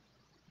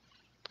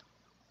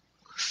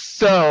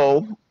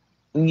 So,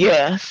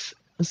 yes,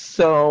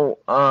 so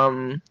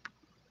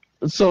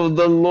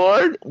the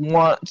Lord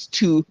wants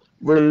to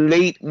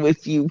relate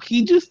with you.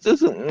 He just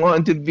doesn't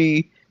want to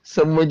be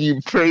someone you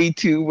pray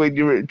to when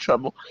you're in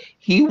trouble.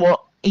 He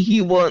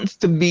wants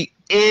to be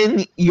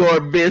in your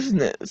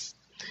business.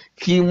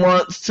 He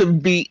wants to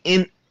be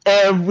in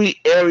every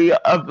area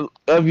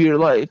of your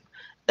life.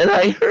 And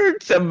I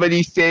heard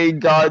somebody say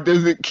God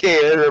doesn't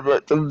care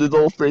about the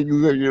little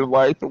things of your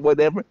life or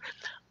whatever.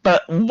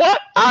 But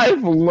what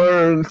I've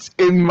learned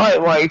in my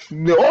life,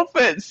 no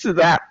offense to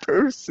that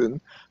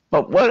person,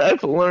 but what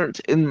I've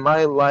learned in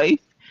my life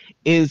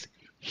is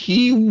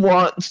he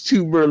wants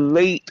to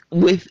relate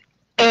with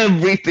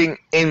everything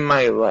in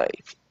my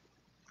life.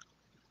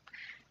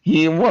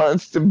 He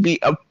wants to be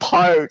a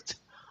part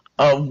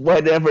of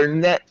whatever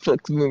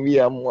Netflix movie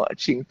I'm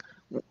watching,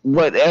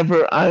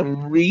 whatever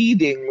I'm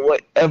reading,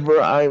 whatever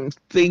I'm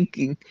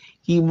thinking.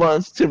 He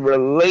wants to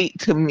relate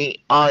to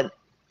me on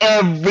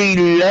every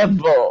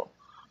level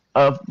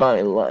of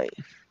my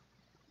life.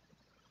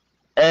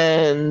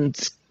 And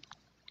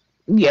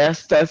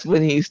yes, that's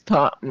what he's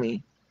taught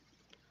me.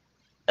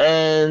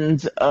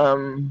 And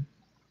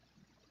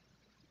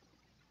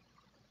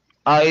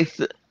I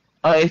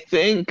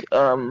think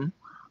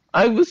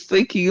I was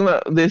thinking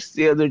about this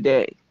the other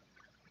day.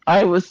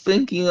 I was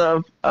thinking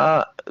of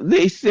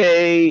they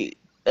say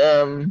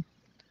a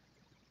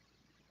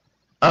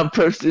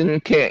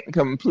person can't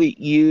complete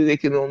you, they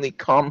can only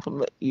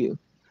compliment you.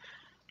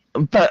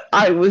 But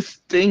I was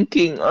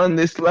thinking on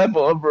this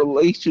level of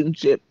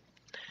relationship,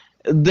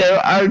 there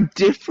are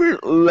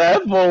different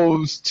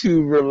levels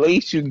to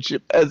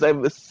relationship, as I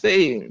was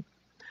saying.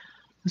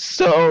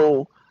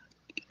 So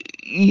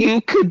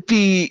you could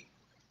be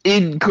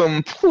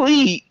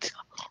incomplete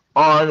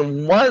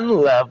on one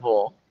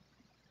level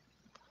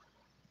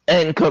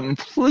and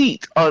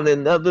complete on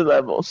another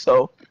level.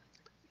 So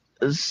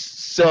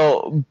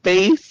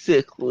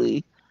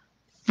basically,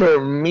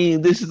 for me,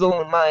 this is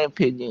only my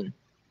opinion.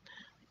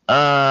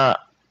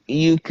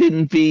 You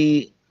can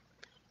be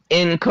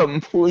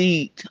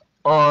incomplete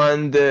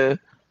on the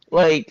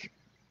like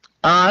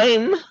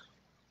I'm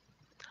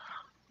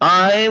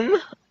I'm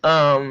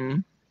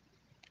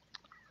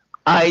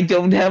I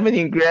don't have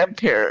any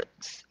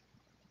grandparents.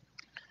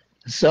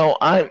 So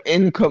I'm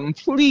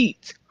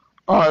incomplete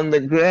on the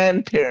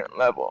grandparent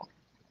level.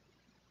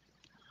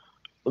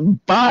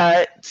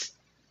 But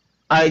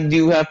I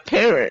do have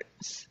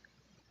parents.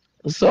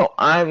 So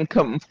I'm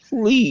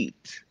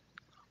complete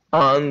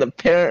on the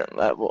parent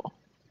level.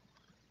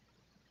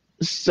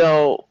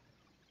 So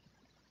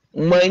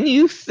when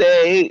you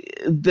say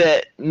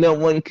that no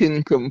one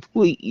can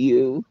complete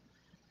you,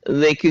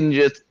 they can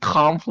just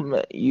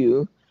compliment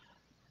you,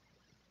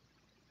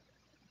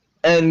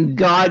 and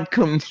God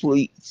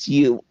completes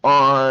you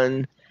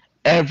on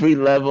every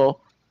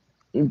level.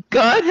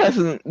 God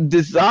hasn't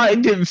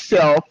designed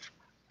himself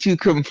to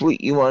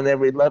complete you on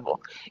every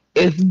level.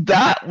 If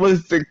that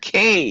was the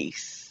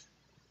case,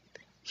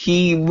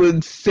 he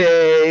would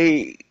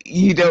say,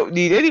 you don't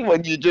need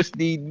anyone, you just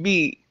need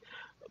me.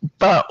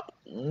 But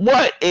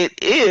what it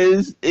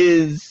is,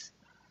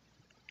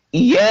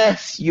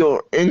 yes,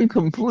 you're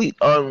incomplete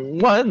on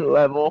one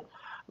level,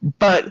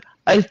 but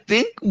I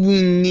think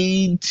we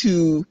need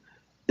to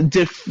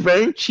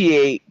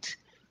differentiate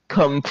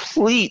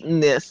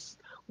completeness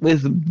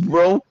with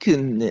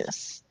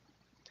brokenness.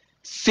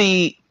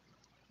 See,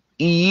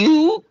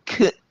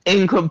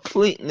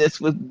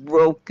 incompleteness with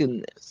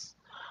brokenness.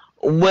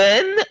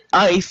 When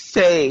I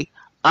say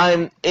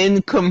I'm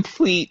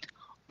incomplete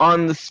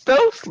on the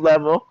spouse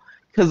level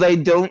because I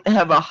don't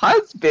have a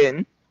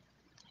husband,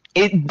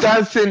 it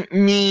doesn't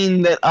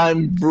mean that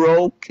I'm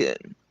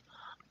broken.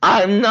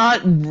 I'm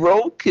not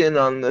broken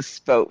on the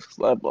spouse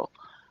level.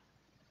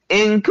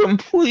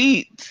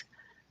 Incomplete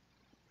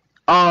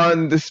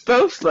on the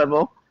spouse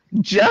level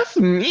just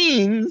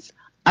means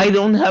I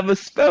don't have a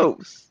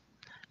spouse.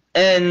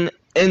 And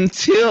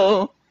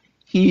until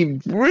he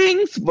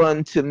brings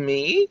one to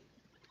me,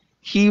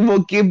 he will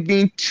give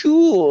me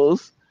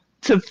tools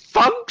to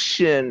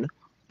function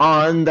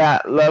on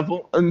that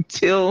level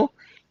until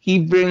he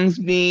brings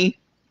me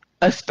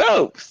a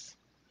spouse.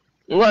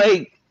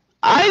 Like,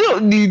 I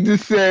don't need to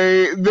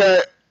say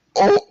that,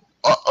 oh,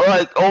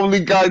 like, only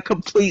God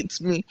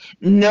completes me.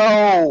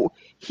 No,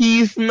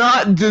 he's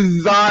not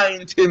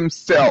designed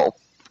himself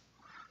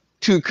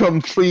to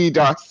complete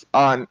us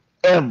on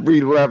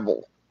every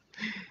level.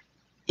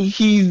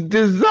 He's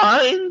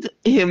designed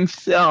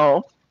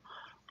himself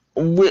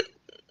with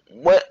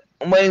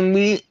when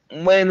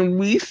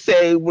we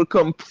say we're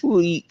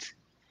complete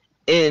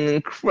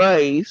in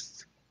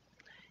Christ,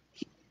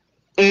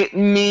 it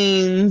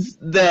means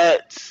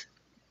that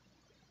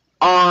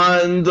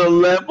on the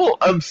level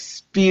of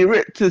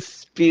spirit to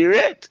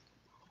spirit,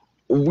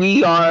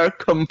 we are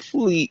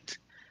complete.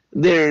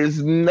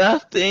 There's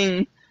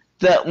nothing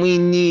that we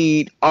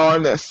need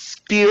on a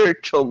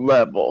spiritual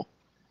level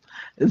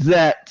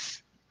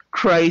that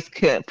Christ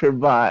can't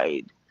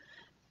provide.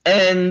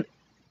 And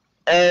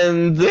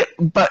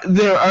but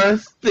there are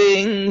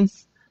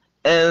things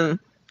and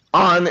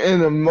on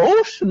an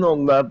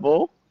emotional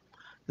level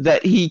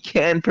that he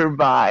can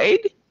provide,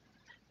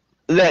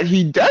 that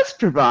he does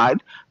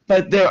provide,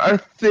 but there are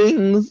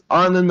things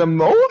on an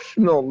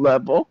emotional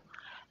level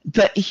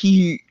that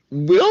he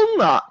will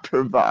not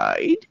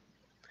provide,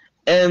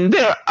 and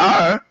there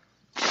are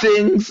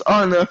things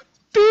on a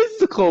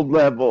physical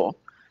level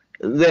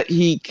that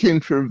he can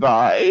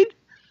provide,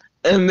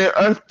 and there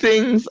are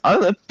things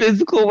on a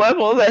physical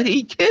level that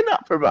he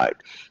cannot provide.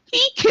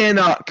 He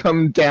cannot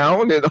come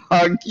down and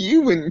hug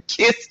you and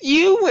kiss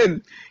you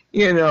and,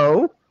 you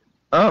know,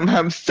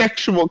 have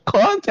sexual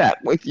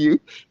contact with you.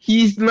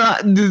 He's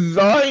not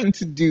designed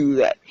to do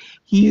that.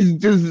 He's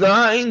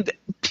designed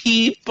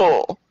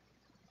people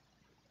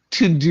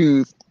to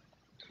do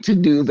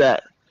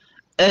that.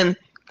 And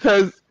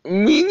because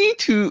we need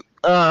to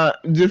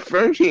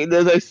differentiate,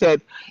 as I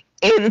said,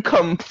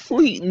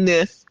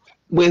 incompleteness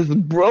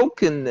with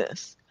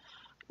brokenness.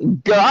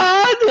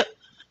 God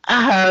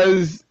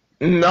has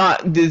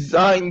not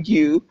designed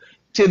you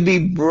to be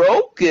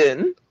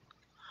broken,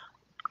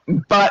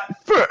 but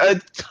for a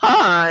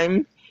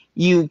time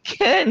you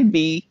can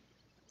be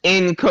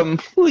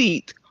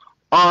incomplete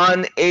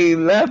on a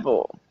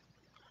level.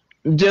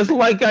 Just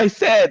like I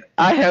said,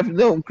 I have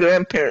no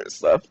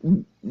grandparents left.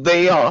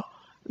 They all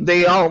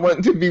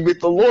went to be with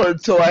the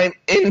Lord, so I'm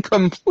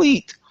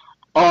incomplete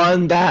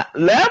on that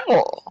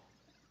level.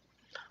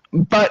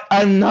 But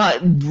I'm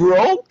not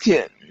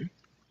broken.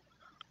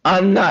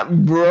 I'm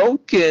not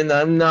broken.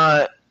 I'm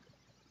not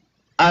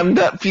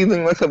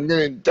feeling like I'm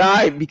gonna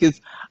die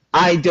because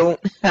I don't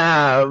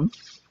have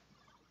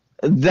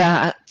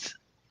that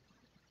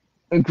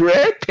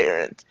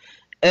grandparent.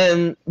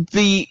 And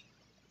the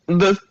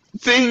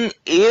thing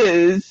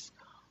is,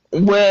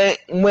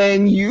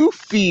 when you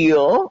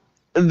feel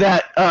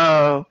that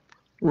a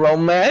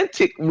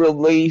romantic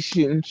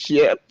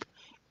relationship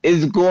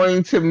is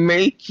going to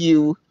make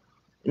you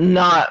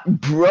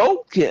not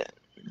broken,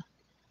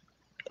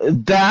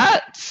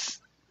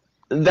 that's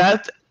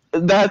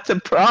a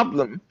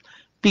problem,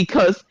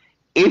 because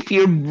if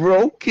you're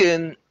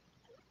broken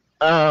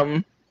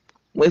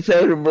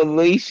without a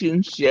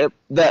relationship,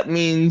 that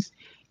means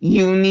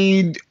you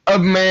need a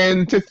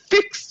man to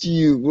fix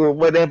you or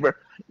whatever.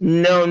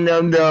 No,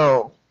 no,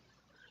 no.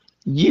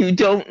 You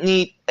don't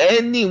need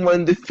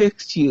anyone to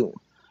fix you.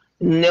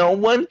 No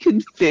one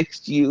can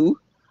fix you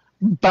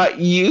but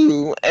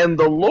you and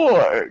the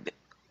Lord.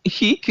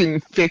 He can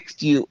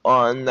fix you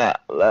on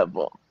that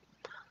level.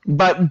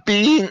 But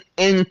being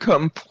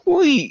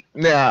incomplete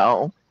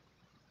now,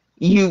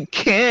 you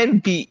can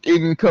be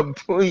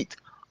incomplete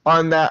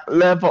on that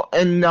level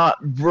and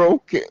not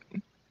broken.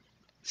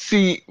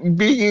 See,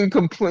 being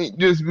incomplete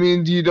just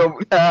means you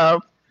don't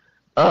have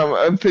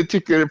a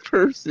particular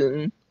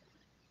person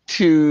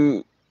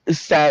to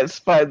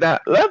satisfy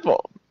that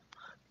level.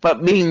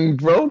 But being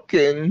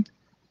broken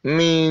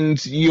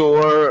means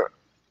you're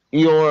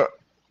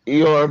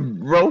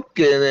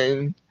broken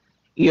and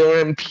you're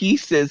in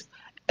pieces,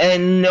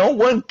 and no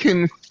one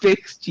can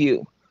fix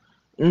you.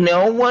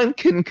 No one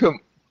can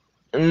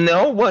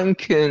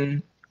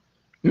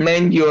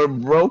mend your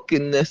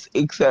brokenness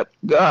except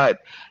God.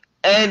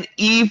 And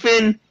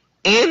even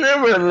in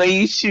a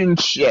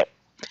relationship,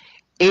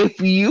 if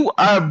you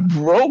are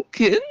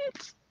broken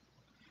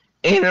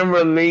in a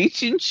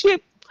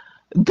relationship,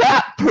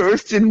 that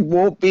person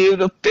won't be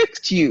able to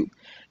fix you.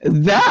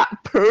 That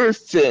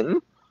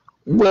person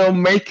will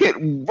make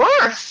it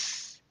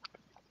worse.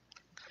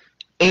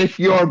 If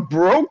you're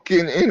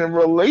broken in a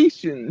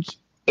relationship,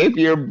 if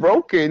you're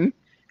broken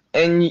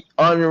and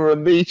on a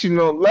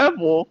relational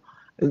level,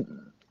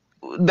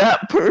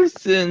 that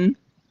person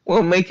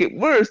will make it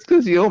worse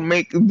because you'll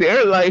make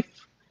their life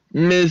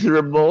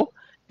miserable,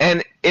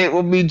 and it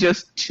will be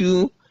just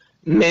two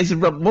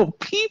miserable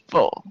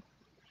people.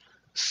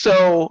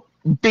 So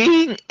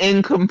being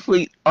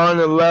incomplete on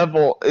a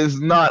level is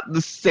not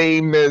the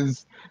same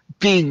as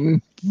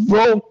being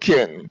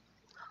broken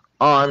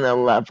on a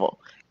level.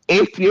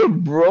 If you're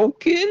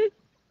broken,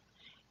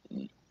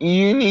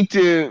 you need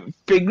to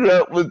figure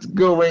out what's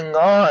going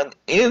on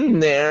in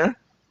there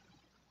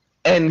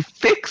and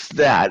fix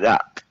that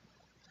up.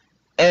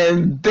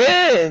 And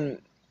then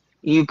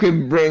you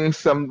can bring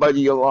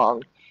somebody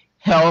along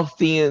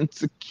healthy and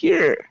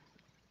secure.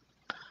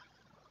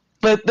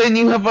 But then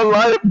you have a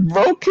lot of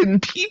broken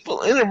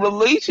people in a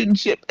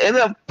relationship, and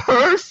a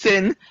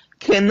person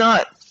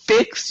cannot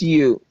fix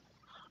you.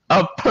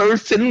 A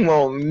person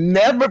will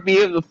never be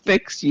able to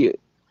fix you.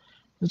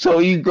 So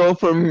you go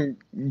from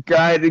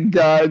guy to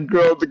guy,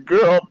 girl to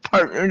girl,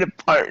 partner to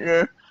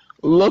partner,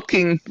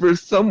 looking for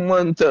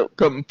someone to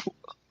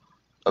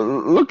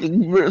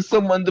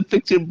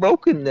fix your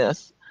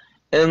brokenness.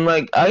 And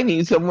like, I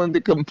need someone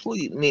to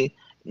complete me.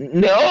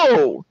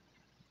 No,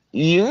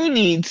 you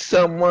need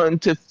someone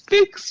to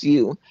fix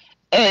you.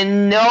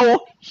 And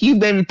no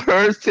human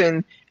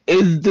person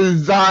is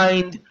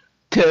designed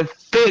to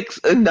fix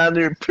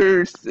another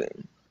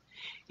person.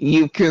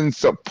 You can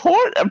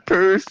support a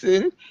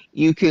person,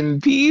 you can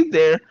be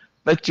there,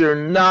 but you're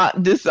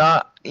not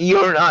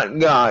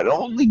God.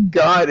 Only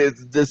God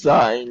is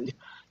designed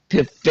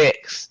to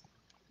fix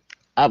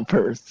a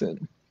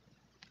person.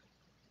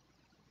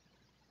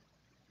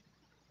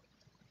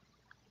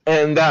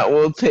 And that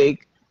will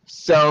take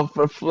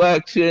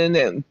self-reflection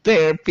and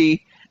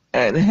therapy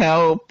and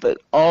help and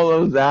all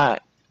of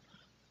that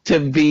to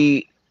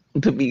be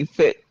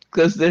fit,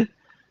 because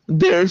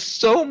there's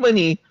so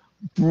many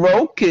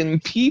broken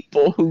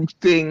people who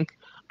think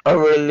a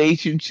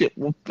relationship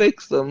will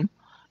fix them.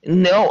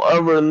 No,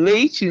 a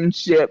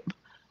relationship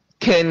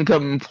can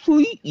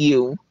complete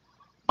you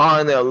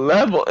on a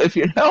level if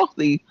you're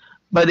healthy,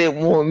 but it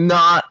will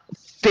not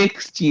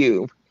fix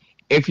you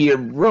if you're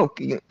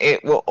broken.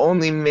 It will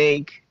only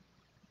make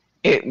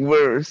it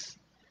worse,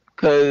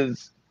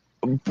 because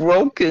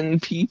broken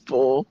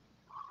people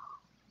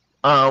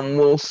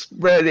will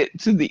spread it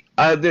to the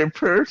other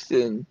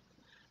person,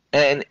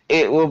 and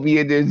it will be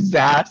a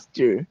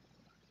disaster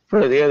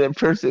for the other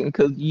person,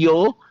 because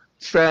you'll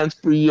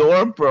transfer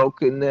your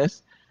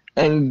brokenness,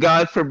 and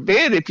God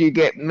forbid if you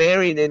get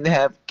married and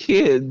have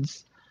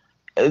kids,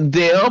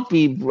 they'll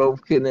be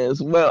broken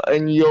as well,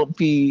 and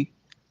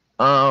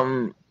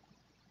um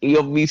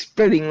you'll be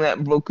spreading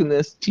that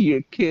brokenness to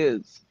your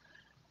kids.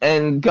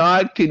 And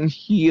God can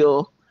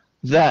heal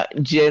that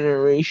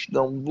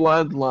generational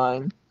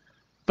bloodline,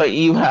 but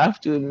you have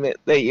to admit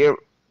that you're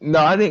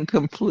not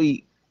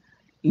incomplete.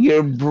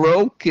 You're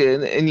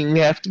broken and you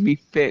have to be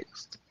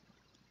fixed.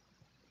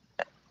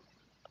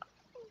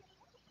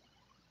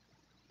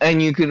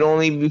 And you can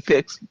only be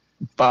fixed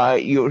by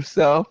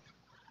yourself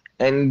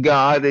and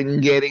God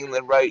and getting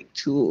the right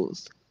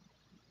tools.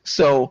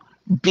 So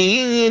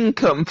being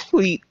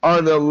incomplete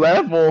on a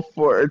level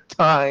for a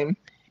time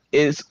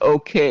is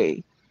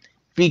okay,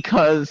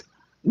 because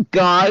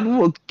God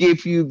will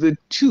give you the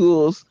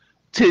tools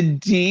to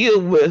deal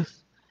with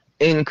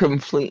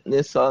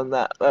incompleteness on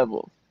that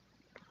level.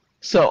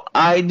 So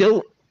I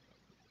don't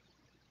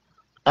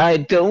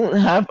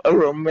have a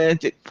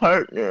romantic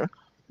partner,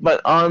 but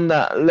on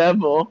that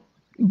level,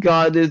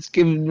 God has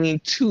given me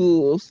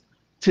tools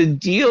to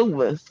deal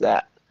with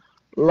that.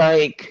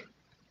 Like,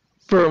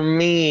 for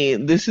me,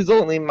 this is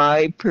only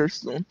my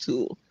personal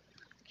tool.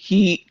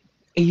 He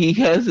he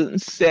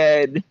hasn't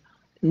said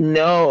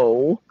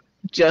no,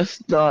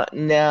 just not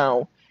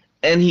now.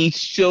 And he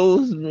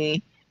shows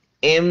me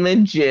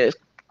images,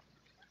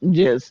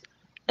 just,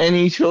 and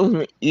he shows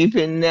me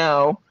even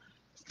now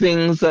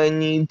things I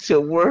need to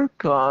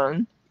work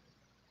on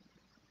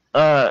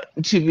to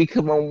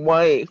become a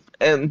wife,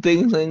 and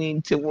things I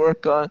need to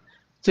work on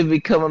to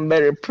become a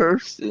better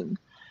person.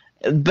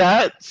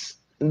 That's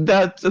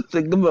the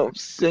thing about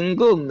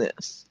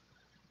singleness.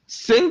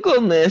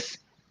 Singleness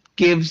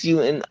gives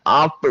you an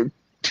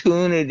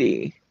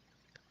opportunity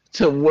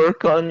to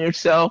work on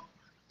yourself,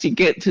 to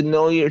get to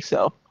know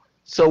yourself.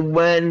 So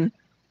when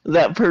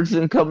that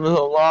person comes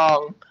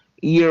along,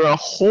 you're a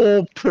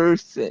whole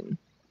person.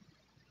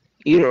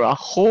 You're a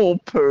whole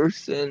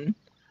person,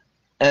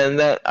 and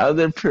that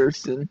other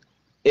person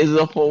is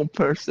a whole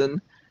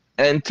person,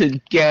 and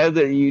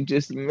together you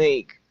just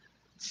make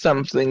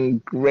something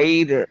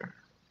greater.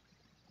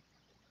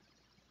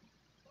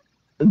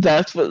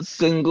 That's what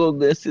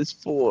singleness is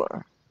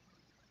for.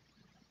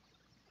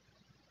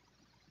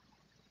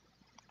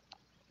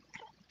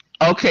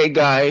 Okay,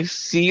 guys,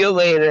 see you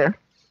later.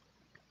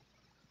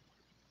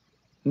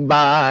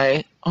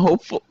 Bye.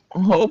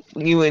 Hope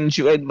you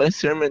enjoyed my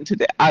sermon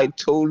today. I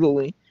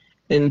totally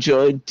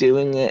enjoyed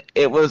doing it.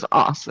 It was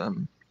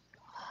awesome.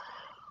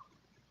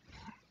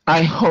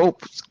 I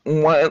hope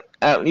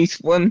at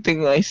least one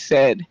thing I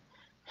said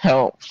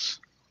helps.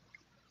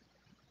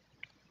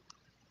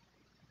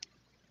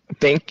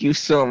 Thank you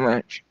so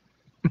much.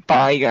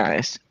 Bye,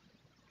 guys.